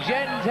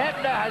 Jens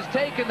Hepner has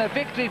taken the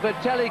victory for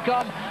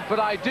Telecom. But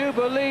I do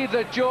believe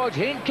that George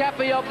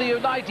Hincapie of the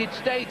United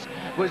States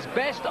was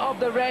best of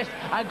the rest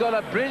and got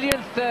a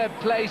brilliant 3rd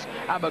place.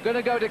 And we're going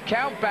to go to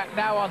count back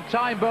now on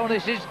time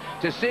bonuses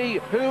to see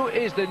who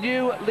is the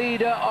new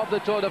leader of the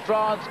Tour de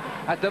France.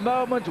 At the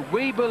moment,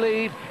 we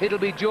believe it'll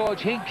be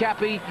George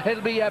Hincapie.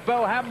 It'll be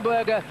Bo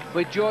Hamburger,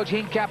 with George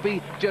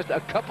Hincapie just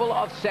a couple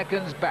of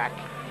seconds back.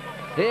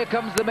 Here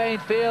comes the main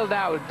field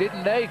now.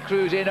 Didn't they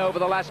cruise in over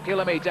the last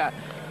kilometre?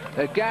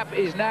 The gap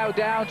is now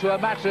down to a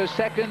matter of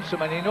seconds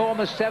from an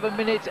enormous 7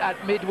 minutes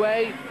at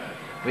midway.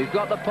 We've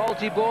got the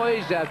Polti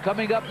boys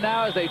coming up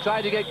now as they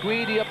try to get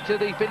Greedy up to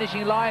the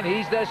finishing line.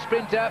 He's their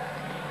sprinter.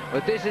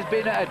 But this has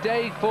been a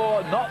day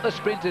for not the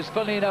sprinters,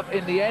 funnily enough,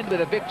 in the end,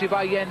 with a victory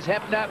by Jens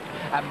Hepner.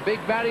 And Big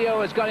Mario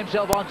has got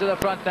himself onto the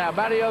front now.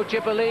 Mario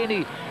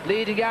Cipollini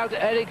leading out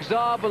Eric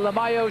Zabel. The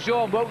maillot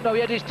jaune won't know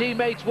yet his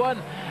teammates won,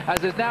 as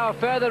there's now a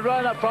further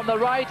run up from the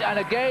right. And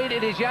again,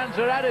 it is Jan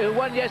Ferrada, who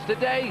won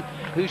yesterday,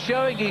 who's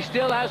showing he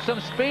still has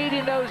some speed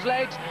in those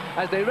legs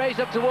as they race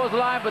up towards the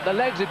line, but the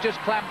legs have just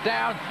clamped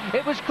down.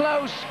 It was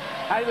close.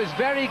 It was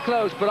very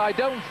close, but I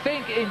don't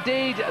think,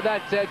 indeed,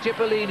 that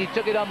Cipollini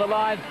took it on the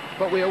line,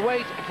 but we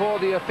await for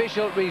the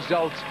official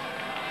result.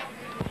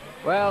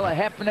 Well,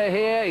 Hepner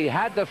here, he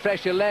had the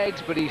fresher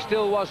legs, but he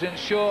still wasn't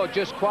sure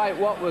just quite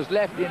what was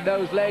left in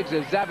those legs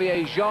of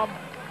Xavier Jean,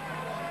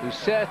 who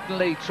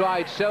certainly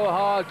tried so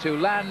hard to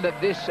land at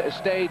this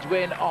stage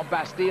win on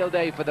Bastille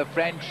Day for the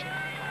French.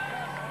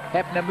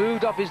 Hepner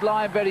moved off his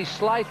line very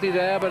slightly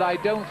there, but I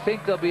don't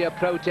think there'll be a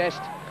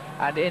protest.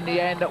 And in the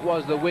end, it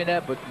was the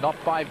winner, but not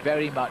by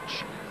very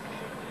much.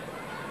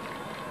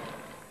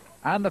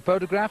 And the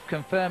photograph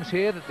confirms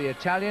here that the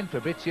Italian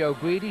Fabrizio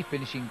Guidi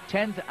finishing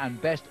 10th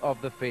and best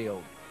of the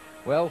field.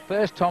 Well,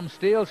 first Tom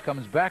Steels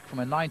comes back from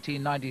a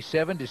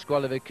 1997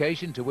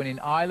 disqualification to win in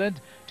Ireland.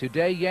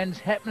 Today, Jens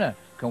Hepner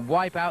can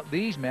wipe out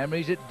these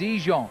memories at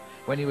Dijon,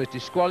 when he was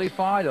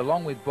disqualified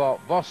along with Bart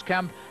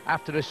Voskamp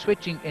after a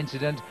switching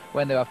incident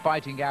when they were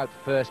fighting out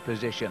first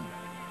position.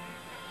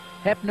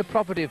 Hepner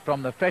profited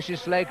from the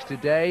freshest legs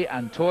today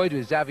and toyed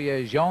with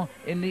Xavier Jean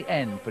in the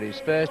end for his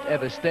first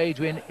ever stage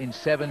win in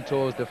 7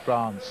 Tours de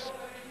France.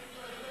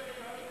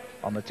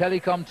 On the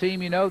Telecom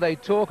team, you know, they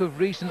talk of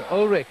recent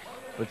Ulrich,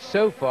 but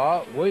so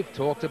far we've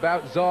talked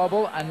about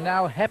Zabel and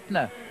now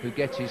Hepner, who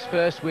gets his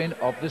first win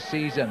of the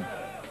season.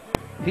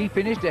 He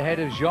finished ahead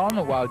of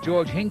Jean, while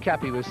George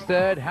Hincapie was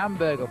third,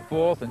 Hamburger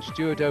fourth, and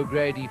Stuart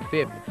O'Grady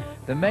fifth.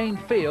 The main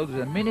field was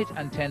 1 minute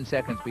and 10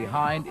 seconds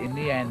behind in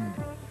the end.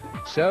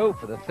 So,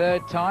 for the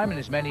third time in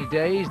as many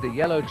days, the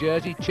yellow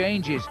jersey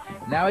changes.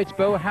 Now it's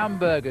Bo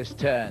Hamburger's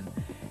turn.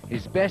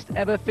 His best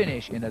ever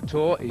finish in a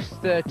Tour is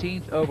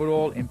 13th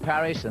overall in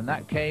Paris, and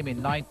that came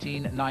in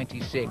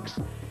 1996.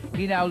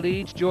 He now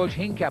leads George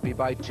Hincapie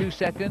by 2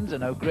 seconds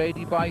and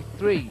O'Grady by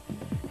 3.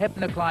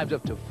 Hepner climbs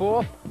up to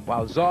 4th,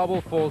 while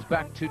Zabel falls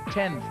back to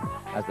 10th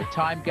as the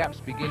time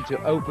gaps begin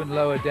to open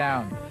lower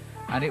down.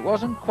 And it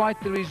wasn't quite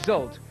the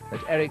result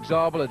that Eric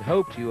Zabel had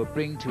hoped he would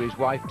bring to his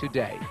wife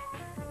today.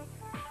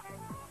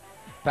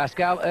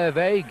 Pascal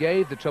Hervé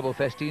gave the Trouble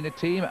Festina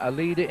team a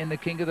leader in the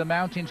King of the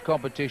Mountains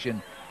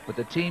competition, but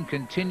the team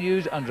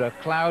continues under a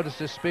cloud of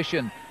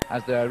suspicion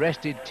as the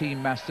arrested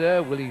team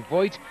masseur Willy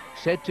Voigt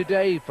said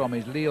today from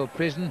his Lille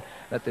prison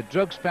that the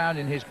drugs found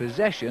in his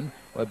possession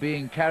were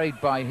being carried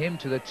by him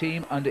to the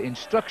team under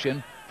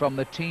instruction from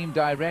the team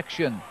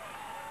direction.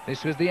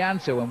 This was the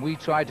answer when we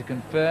tried to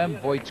confirm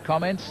Voigt's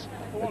comments.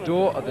 The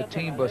door of the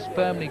team bus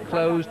firmly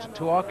closed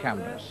to our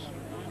cameras.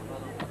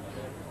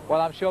 Well,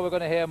 I'm sure we're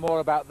going to hear more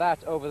about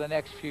that over the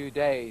next few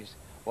days.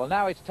 Well,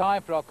 now it's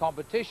time for our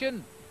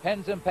competition.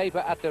 Pens and paper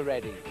at the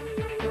ready.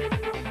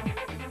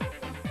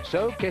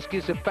 So, qu'est-ce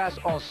qui se passe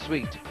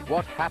ensuite?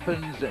 What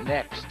happens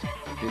next?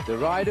 Did the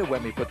rider,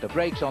 when we put the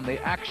brakes on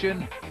the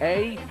action,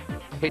 A,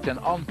 hit an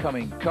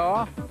oncoming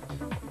car,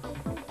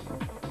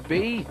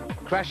 B,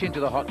 crash into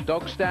the hot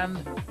dog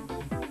stand,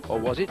 or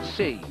was it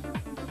C,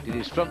 did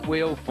his front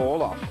wheel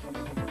fall off?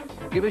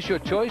 Give us your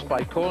choice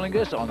by calling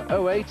us on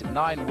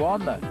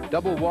 0891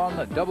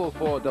 11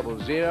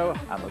 4400,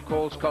 and the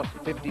calls cost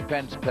 50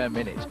 pence per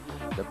minute.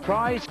 The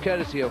prize,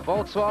 courtesy of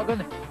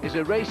Volkswagen, is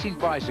a racing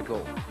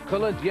bicycle,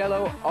 coloured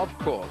yellow, of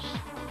course.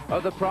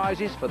 Other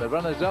prizes for the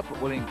runners-up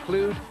will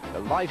include the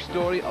life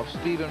story of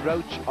Stephen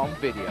Roach on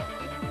video.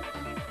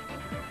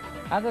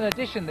 And in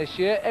addition this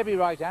year, every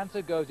right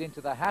answer goes into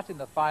the hat in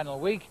the final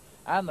week,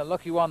 and the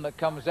lucky one that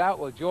comes out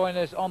will join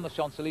us on the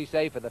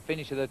Champs-Élysées for the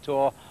finish of the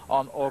Tour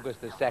on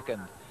August the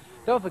 2nd.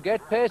 Don't forget,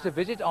 pay us a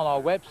visit on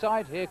our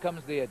website. Here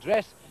comes the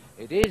address.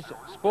 It is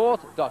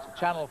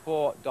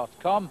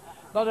sport.channel4.com.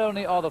 Not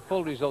only are the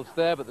full results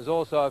there, but there's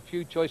also a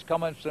few choice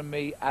comments from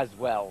me as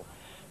well.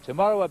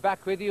 Tomorrow we're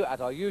back with you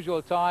at our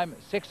usual time,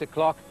 6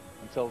 o'clock.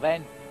 Until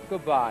then,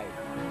 goodbye.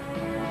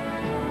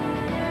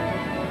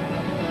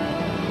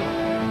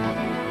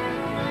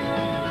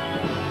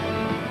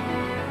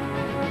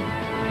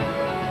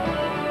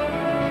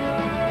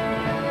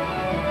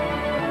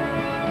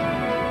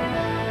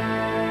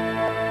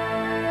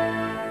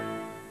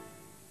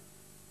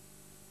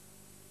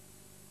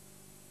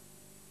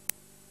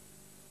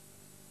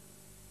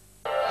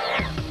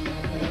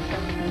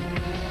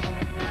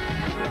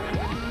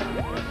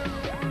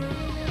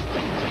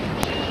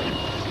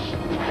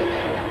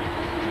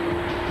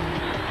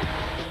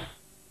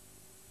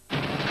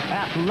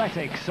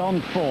 Athletics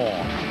on 4.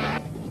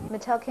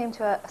 Mattel came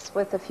to us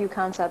with a few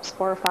concepts,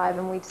 4 or 5,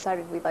 and we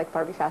decided we'd like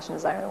Barbie fashion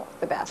designer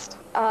the best.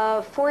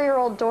 A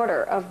 4-year-old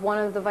daughter of one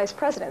of the vice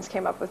presidents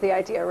came up with the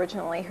idea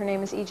originally. Her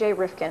name is E.J.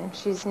 Rifkin.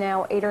 She's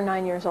now 8 or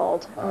 9 years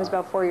old. It was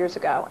about 4 years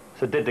ago.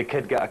 So did the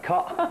kid get a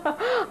cut?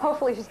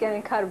 Hopefully she's getting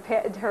a cut of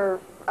her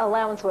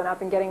allowance went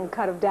up and getting a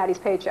cut of daddy's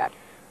paycheck.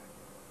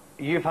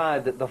 You've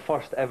had the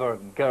first ever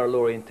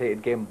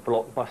girl-orientated game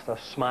blockbuster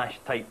smash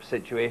type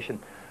situation.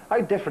 How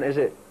different is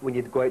it when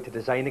you go out to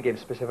design a game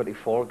specifically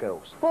for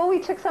girls? Well, we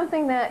took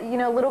something that, you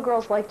know, little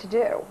girls like to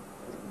do.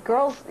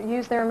 Girls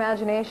use their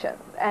imagination,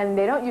 and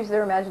they don't use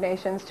their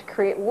imaginations to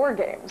create war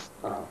games.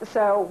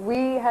 So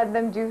we had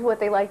them do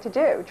what they like to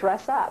do,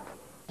 dress up.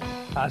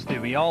 As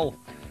do we all.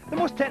 The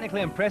most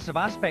technically impressive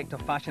aspect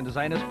of fashion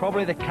design is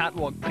probably the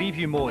catwalk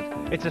preview mode.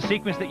 It's a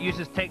sequence that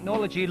uses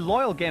technology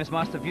loyal Games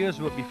Master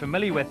viewers would be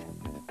familiar with.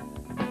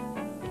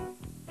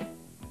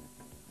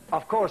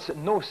 Of course,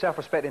 no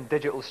self-respecting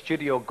digital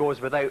studio goes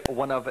without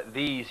one of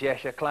these.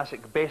 Yes, your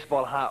classic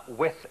baseball hat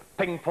with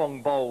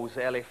ping-pong balls,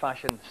 early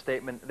fashion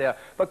statement there.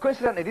 But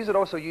coincidentally, these are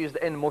also used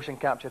in motion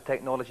capture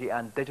technology,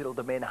 and Digital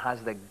Domain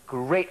has the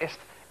greatest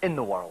in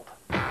the world.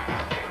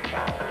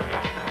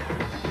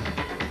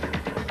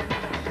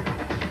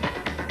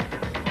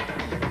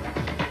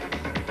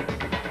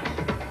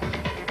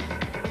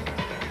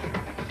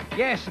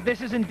 Yes,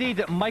 this is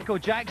indeed Michael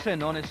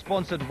Jackson on his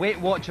sponsored Weight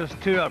Watchers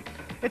tour.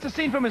 It's a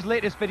scene from his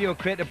latest video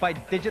created by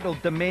Digital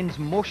Domain's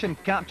motion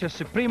capture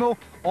supremo,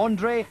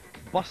 Andre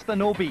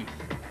Bustanobi.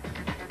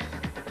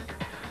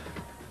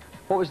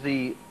 What was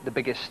the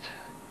biggest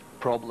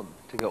problem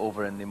to get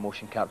over in the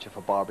motion capture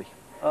for Barbie?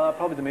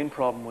 Probably the main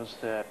problem was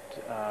that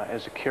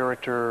as a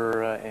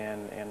character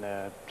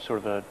and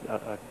sort of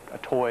a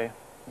toy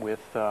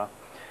with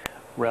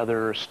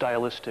rather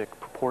stylistic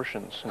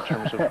proportions in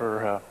terms of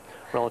her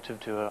relative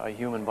to a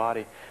human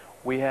body,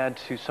 we had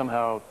to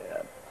somehow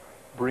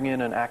bring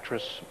in an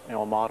actress, you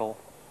know, a model,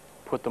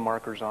 put the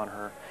markers on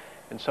her,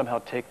 and somehow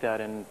take that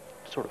and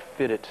sort of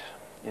fit it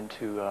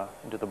into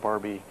the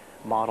Barbie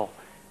model.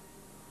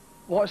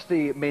 What's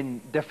the main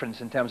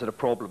difference in terms of the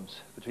problems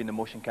between the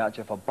motion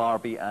capture for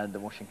Barbie and the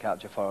motion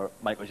capture for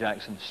Michael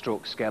Jackson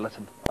stroke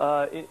Skeleton?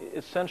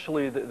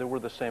 Essentially, they were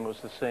the same. It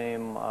was the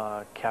same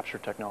capture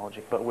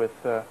technology. But with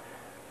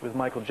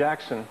Michael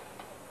Jackson,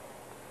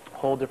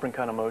 whole different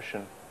kind of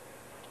motion.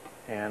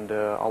 And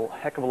a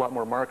heck of a lot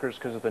more markers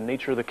because of the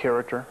nature of the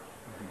character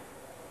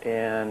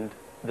and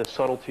the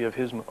subtlety of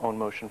his own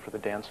motion for the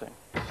dancing.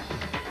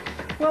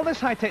 Well,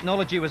 this high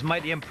technology was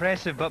mighty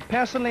impressive, but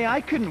personally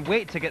I couldn't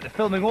wait to get the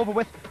filming over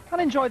with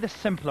and enjoy the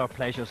simpler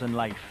pleasures in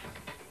life.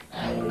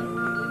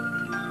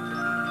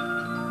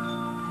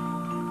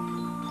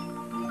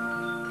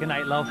 Good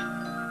night, love.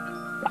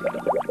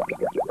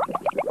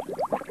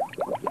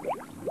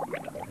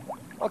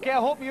 Okay, I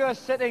hope you are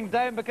sitting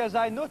down because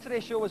I know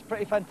today's show was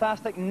pretty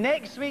fantastic.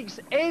 Next week's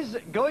is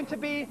going to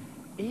be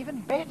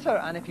even better,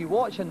 and if you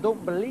watch and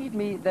don't believe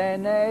me,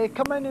 then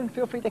come in and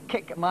feel free to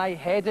kick my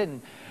head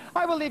in.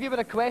 I will leave you with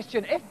a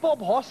question. If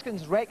Bob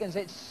Hoskins reckons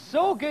it's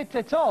so good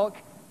to talk,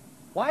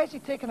 why is he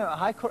taking out a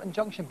High Court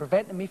injunction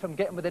preventing me from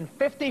getting within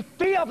 50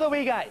 feet of the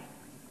wee guy?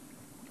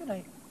 Good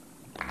night.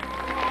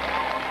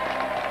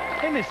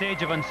 In this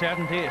age of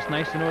uncertainty, it's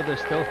nice to know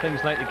there's still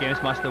things like the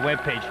Games Master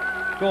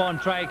webpage. Go on,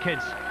 try it,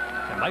 kids.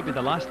 It might be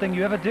the last thing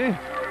you ever do.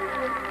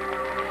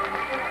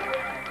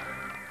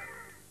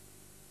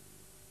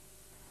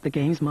 The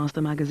Games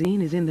Master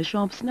magazine is in the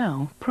shops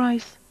now.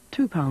 Price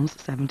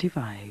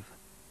 £2.75.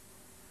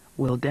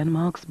 Will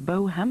Denmark's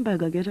Bo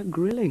Hamburger get a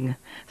grilling?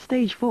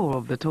 Stage 4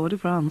 of the Tour de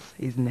France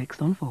is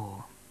next on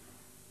 4.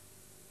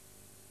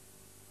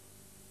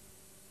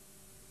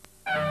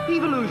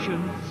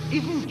 Evolution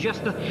isn't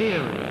just a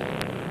theory.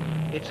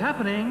 It's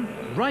happening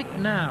right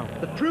now.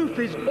 The proof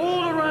is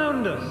all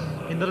around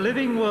us in the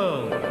living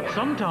world.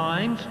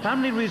 Sometimes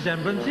family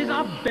resemblances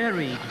are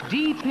buried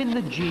deep in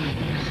the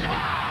genes.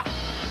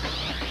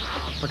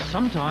 But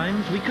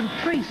sometimes we can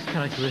trace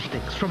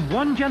characteristics from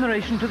one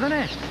generation to the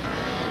next.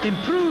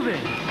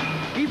 Improving,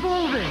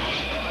 evolving,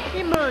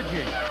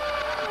 emerging.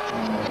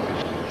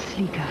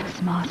 Sleeker,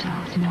 smarter,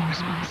 more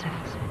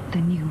responsive. The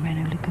new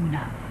Renault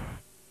Laguna.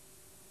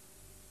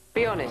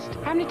 Be honest,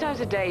 how many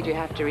times a day do you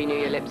have to renew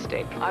your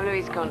lipstick? I'm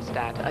Louise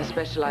Constad. I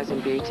specialise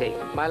in beauty.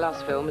 My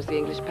last film was The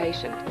English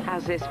Patient.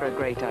 How's this for a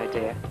great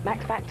idea?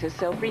 Max Factor's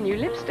self-renew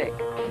lipstick.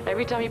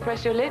 Every time you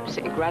press your lips,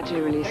 it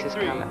gradually releases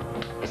colour.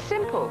 It's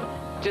simple.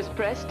 Just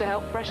press to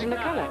help freshen the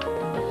colour.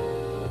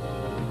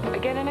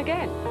 Again and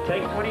again.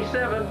 Take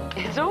 27.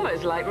 It's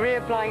almost like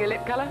reapplying a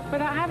lip colour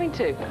without having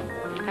to.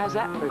 How's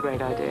that for a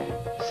great idea?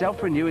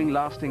 Self-renewing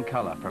lasting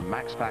colour from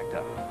Max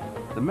Factor.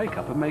 The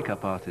makeup of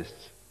makeup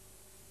artists.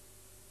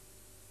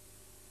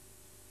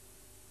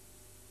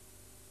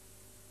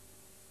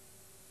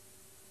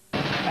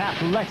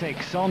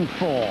 Athletics on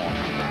 4.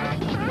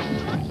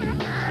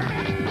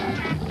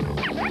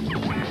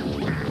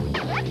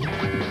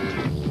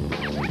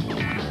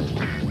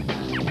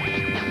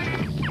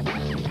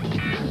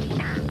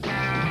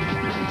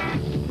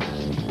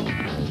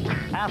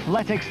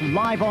 Athletics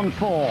live on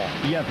 4.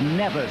 You've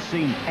never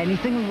seen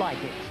anything like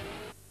it.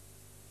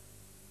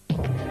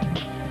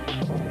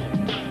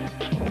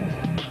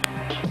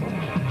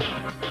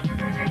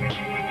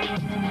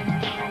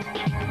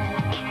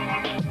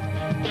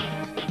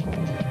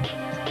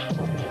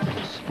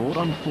 Sport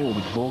on 4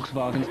 with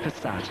Volkswagen's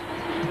Passat.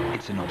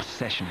 It's an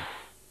obsession.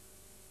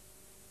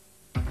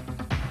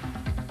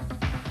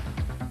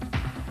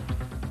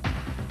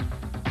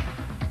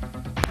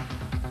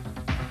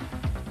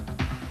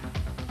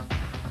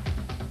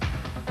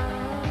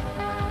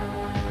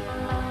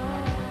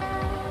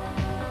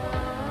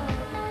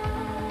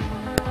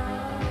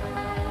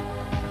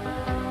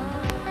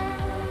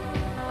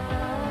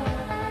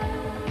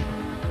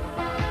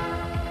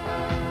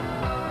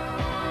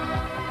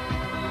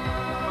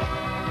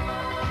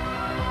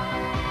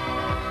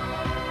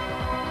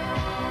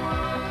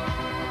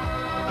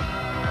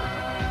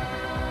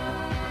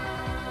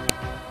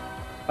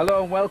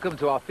 Hello and welcome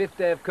to our 5th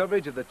day of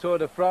coverage of the Tour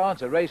de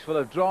France, a race full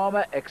of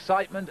drama,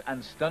 excitement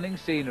and stunning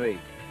scenery.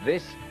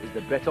 This is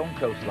the Breton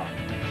coastline.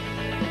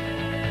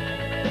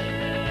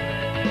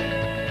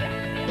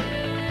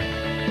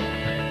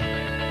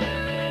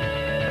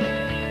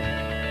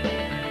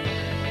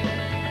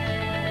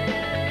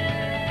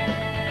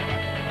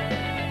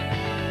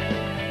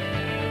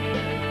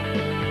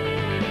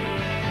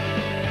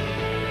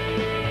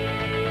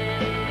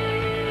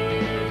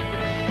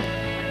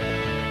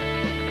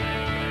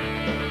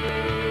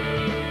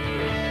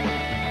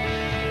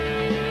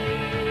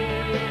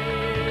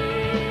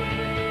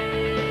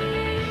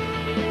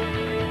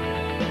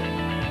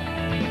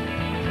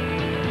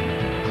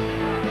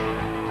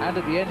 And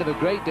at the end of a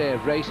great day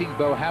of racing,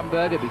 Bo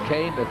Hamburger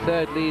became the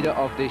 3rd leader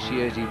of this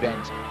year's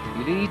event.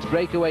 He leads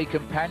breakaway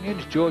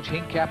companions George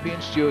Hincapie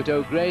and Stuart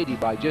O'Grady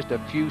by just a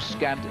few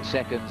scant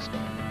seconds.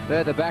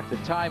 Further back, the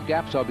time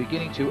gaps are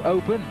beginning to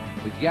open,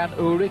 with Jan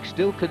Ullrich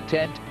still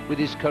content with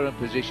his current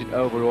position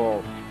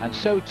overall. And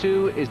so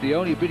too is the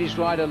only British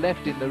rider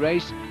left in the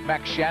race,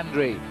 Max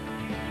Chandry.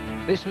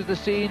 This was the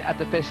scene at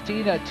the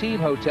Festina Team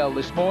Hotel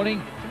this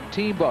morning.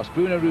 team boss,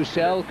 Bruno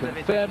Roussel,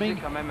 confirming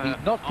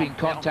he's not been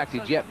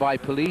contacted yet by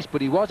police,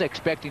 but he was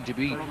expecting to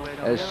be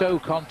so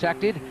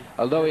contacted,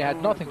 although he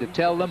had nothing to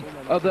tell them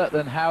other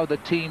than how the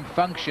team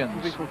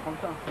functions.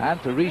 And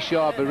for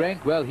Richard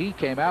Virenque, well, he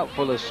came out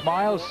full of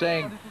smiles,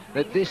 saying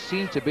that this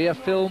seemed to be a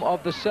film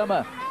of the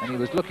summer, and he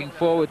was looking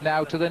forward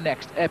now to the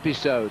next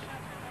episode.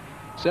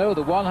 So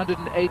the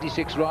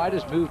 186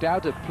 riders moved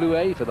out of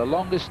Plouay for the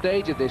longest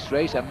stage of this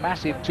race, a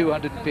massive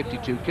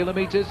 252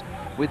 kilometers,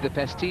 with the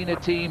Festina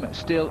team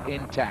still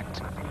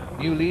intact.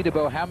 New leader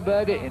Bo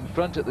Hamburger in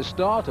front at the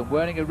start and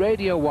wearing a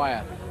radio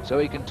wire so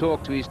he can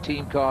talk to his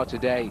team car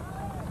today.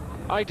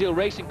 Ideal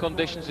racing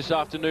conditions this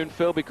afternoon,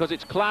 Phil, because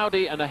it's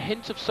cloudy and a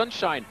hint of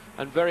sunshine,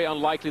 and very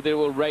unlikely there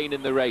will rain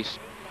in the race.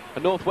 A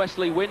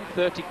northwesterly wind,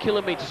 30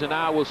 kilometers an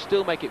hour, will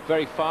still make it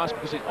very fast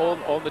because it's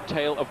all on the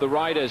tail of the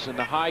riders, and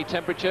the high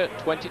temperature,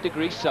 20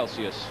 degrees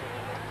Celsius.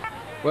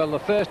 Well, the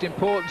first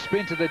important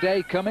sprint of the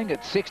day coming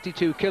at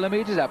 62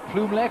 kilometers at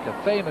Plumelec,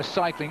 a famous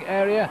cycling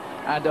area,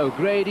 and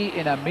O'Grady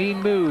in a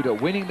mean mood,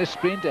 winning the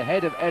sprint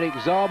ahead of Eric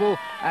Zabel,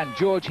 and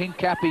George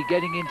Hincapie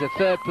getting into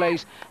third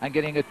place and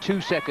getting a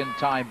 2-second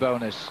time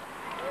bonus.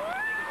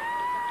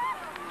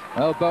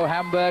 Well, Bo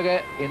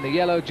Hamburger in the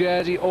yellow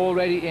jersey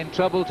already in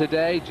trouble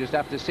today, just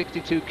after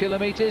 62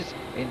 kilometers.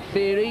 In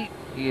theory,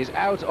 he is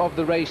out of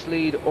the race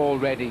lead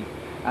already.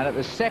 And at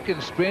the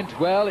second sprint,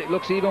 well, it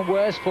looks even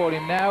worse for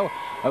him now.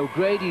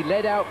 O'Grady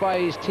led out by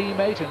his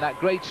teammate and that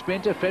great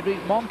sprinter,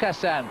 Frédéric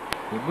Moncassin,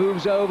 who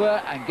moves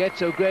over and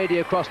gets O'Grady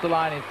across the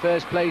line in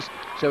first place.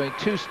 So in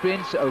 2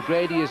 sprints,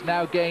 O'Grady has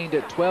now gained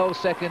 12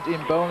 seconds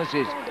in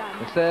bonuses.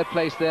 The third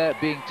place there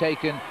being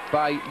taken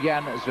by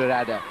Jan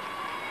Zverada.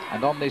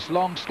 And on this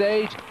long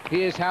stage,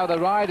 here's how the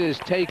riders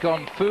take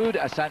on food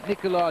at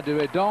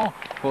Saint-Nicolas-de-Redon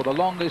for the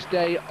longest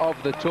day of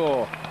the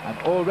Tour. And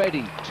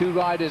already 2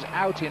 riders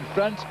out in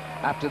front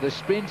after the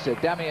sprints.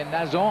 Damien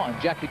Nazon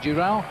and Jackie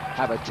Durand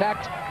have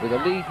attacked with a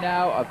lead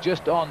now of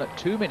just on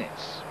 2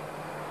 minutes.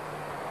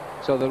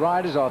 So the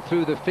riders are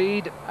through the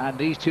feed, and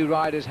these 2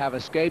 riders have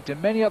escaped.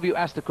 And many of you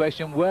asked the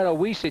question, where are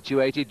we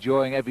situated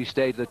during every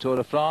stage of the Tour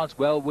de France?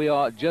 Well, we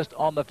are just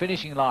on the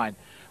finishing line,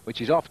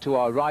 which is off to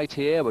our right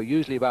here. We're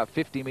usually about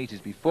 50 meters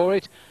before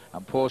it,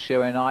 and Paul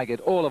Scherrer and I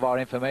get all of our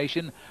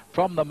information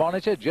from the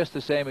monitor, just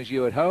the same as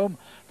you at home,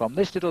 from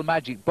this little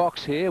magic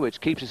box here, which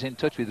keeps us in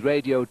touch with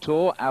Radio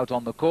Tour out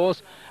on the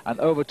course. And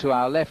over to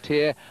our left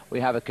here,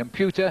 we have a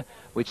computer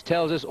which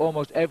tells us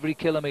almost every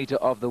kilometer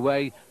of the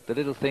way, the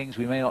little things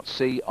we may not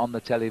see on the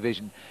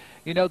television.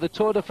 You know, the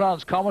Tour de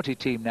France commentary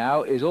team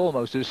now is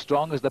almost as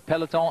strong as the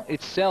peloton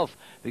itself,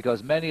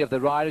 because many of the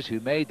riders who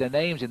made their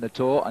names in the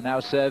Tour are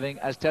now serving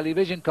as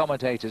television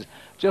commentators.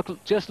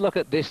 Just look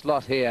at this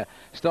lot here,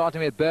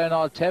 starting with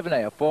Bernard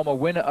Thévenet, a former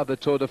winner of the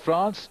Tour de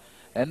France.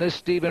 And there's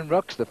Steven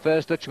Rux, the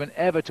first Dutchman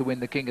ever to win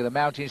the King of the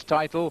Mountains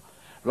title.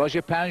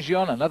 Roger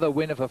Pangion, another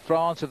winner for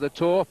France of the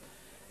Tour.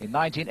 In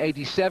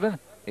 1987,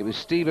 it was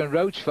Stephen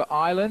Roach for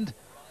Ireland.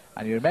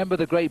 And you remember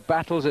the great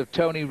battles of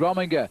Tony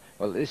Rominger.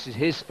 Well, this is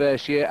his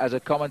first year as a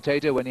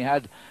commentator when he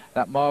had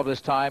that marvellous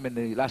time in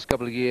the last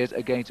couple of years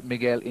against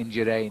Miguel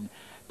Indurain.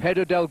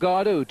 Pedro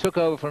Delgado, who took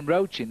over from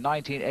Roach in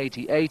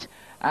 1988.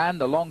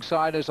 And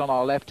alongside us on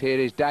our left here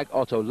is Dag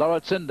Otto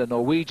Lauritsen, the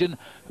Norwegian,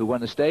 who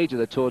won the stage of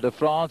the Tour de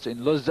France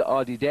in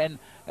Luz-Ardiden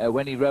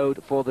when he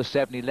rode for the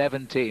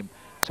 7-Eleven team.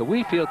 So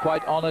we feel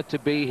quite honoured to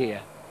be here.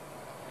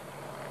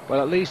 Well,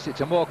 at least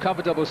it's a more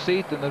comfortable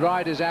seat than the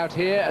riders out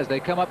here as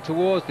they come up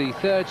towards the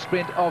 3rd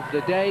sprint of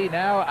the day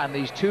now, and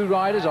these 2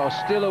 riders are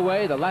still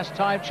away. The last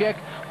time check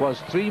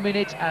was 3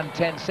 minutes and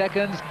 10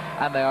 seconds,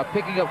 and they are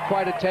picking up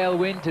quite a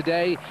tailwind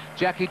today.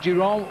 Jackie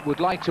Durand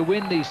would like to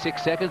win these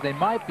 6 seconds. They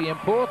might be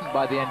important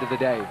by the end of the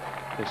day.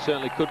 It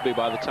certainly could be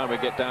by the time we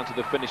get down to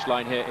the finish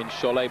line here in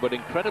Cholet. But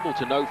incredible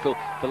to note, Phil,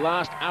 the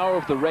last hour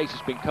of the race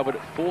has been covered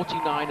at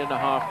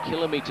 49.5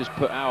 kilometers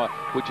per hour,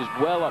 which is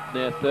well up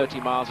near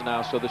 30 miles an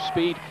hour. So the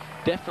speed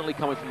definitely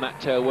coming from that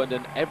tailwind,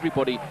 and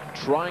everybody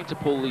trying to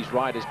pull these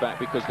riders back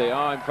because they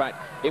are, in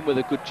fact, in with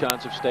a good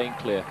chance of staying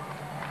clear.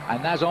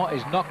 And Nazon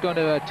is not going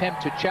to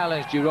attempt to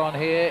challenge Durand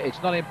here.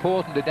 It's not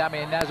important to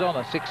Damien Nazon,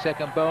 a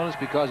 6-second bonus,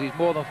 because he's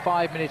more than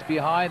 5 minutes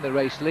behind the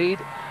race lead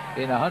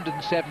in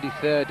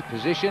 173rd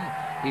position.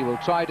 He will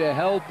try to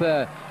help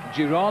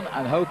Durand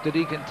and hope that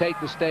he can take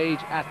the stage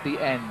at the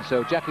end.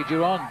 So Jackie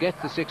Durand gets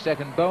the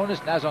 6-second bonus,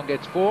 Nazon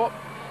gets 4,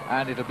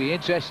 and it'll be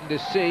interesting to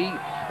see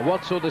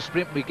what sort of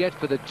sprint we get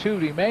for the 2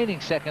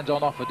 remaining seconds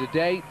on offer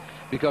today,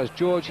 because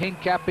George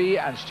Hincapie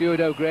and Stuart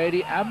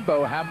O'Grady and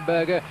Bo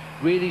Hamburger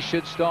really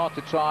should start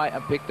to try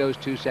and pick those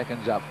 2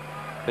 seconds up.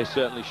 They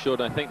certainly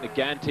should. I think the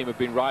GAN team have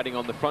been riding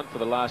on the front for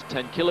the last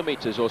 10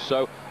 kilometers or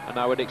so, and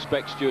I would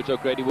expect Stuart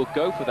O'Grady will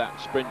go for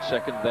that sprint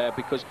second there,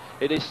 because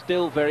it is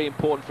still very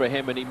important for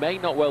him, and he may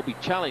not well be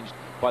challenged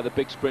by the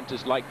big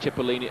sprinters like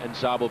Cipollini and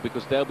Zabel,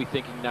 because they'll be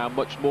thinking now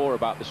much more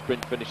about the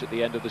sprint finish at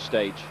the end of the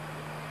stage.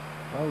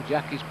 Well,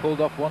 Jackie's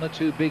pulled off 1 or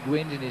 2 big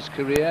wins in his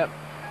career.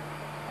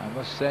 I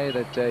must say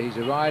that he's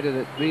a rider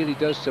that really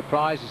does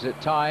surprise us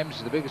at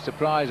times. The biggest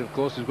surprise, of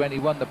course, is when he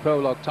won the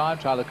prologue time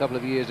trial a couple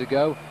of years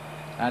ago.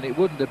 And it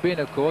wouldn't have been,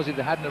 of course, if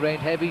it hadn't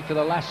rained heavy for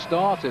the last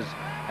starters.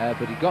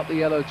 But he got the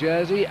yellow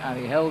jersey and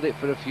he held it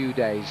for a few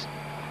days.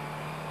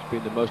 He's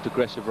been the most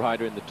aggressive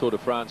rider in the Tour de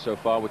France so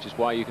far, which is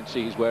why you can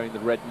see he's wearing the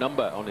red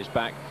number on his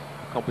back.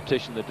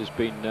 Competition that has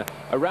been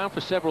around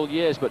for several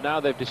years, but now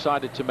they've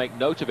decided to make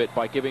note of it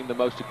by giving the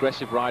most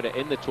aggressive rider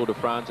in the Tour de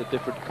France a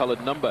different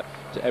coloured number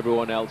to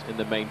everyone else in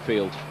the main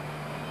field.